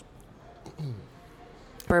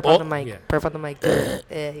Burp Oh, on the mic. yeah. Burp on the mic. There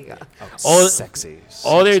you go. All- Sexy.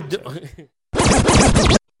 all they're doing.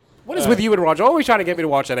 What is with you and Roger? Always trying to get me to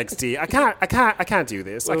watch NXT. I can't do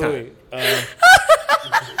this. I can't.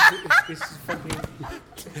 This is fucking.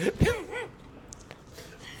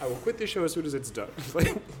 I will quit the show as soon as it's done.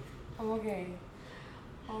 I'm okay.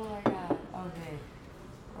 Oh my God. Okay.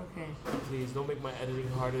 Okay. Please don't make my editing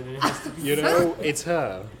harder than it has to be. You know, it's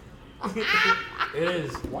her. It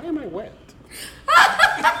is. Why am I wet?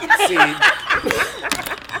 See?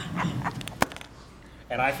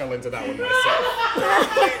 And I fell into that one myself.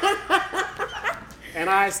 And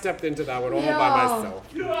I stepped into that one all by myself.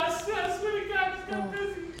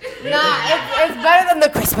 Nah, it's better than the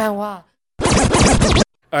Chris Benoit.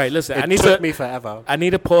 All right, listen. It I need took to. me forever. I need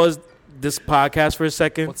to pause this podcast for a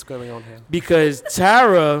second What's going on here? because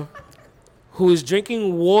Tara who is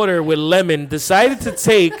drinking water with lemon, decided to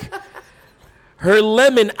take her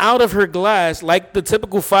lemon out of her glass like the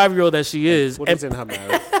typical 5-year-old that she is, What is in her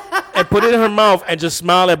mouth? and put it in her mouth and just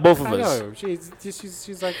smile at both of I us. know.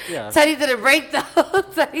 She's like, yeah. Teddy didn't break though.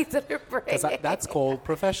 Teddy didn't break. 'Cause that's called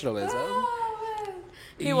professionalism. Oh, man.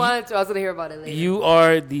 He wanted to. I was gonna hear about it later. You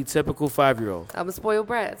are the typical 5-year-old. I'm a spoiled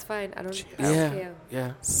brat. It's fine. I don't care.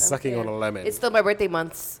 Yeah. Sucking on a lemon. It's still my birthday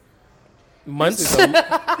months. Months.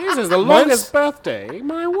 This is the longest birthday.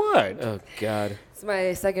 My word. Oh God. It's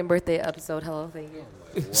my second birthday episode. Hello, thank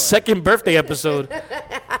you. Second birthday episode.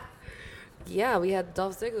 Yeah, we had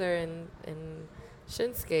Dolph Ziggler and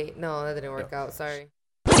Shinsuke. No, that didn't work out. Sorry.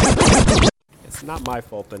 It's not my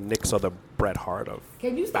fault the Knicks are the Bret Hart of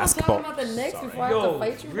Can you stop basketball. talking about the Knicks before I have to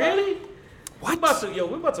fight you? Bro? Really? What?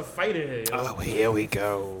 We're about to fight in here. Yo. Oh, here we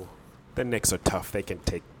go. The Knicks are tough. They can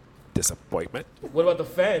take disappointment. What about the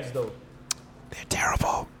fans though? They're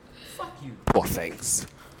terrible. Fuck you. Poor things.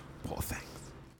 Poor things.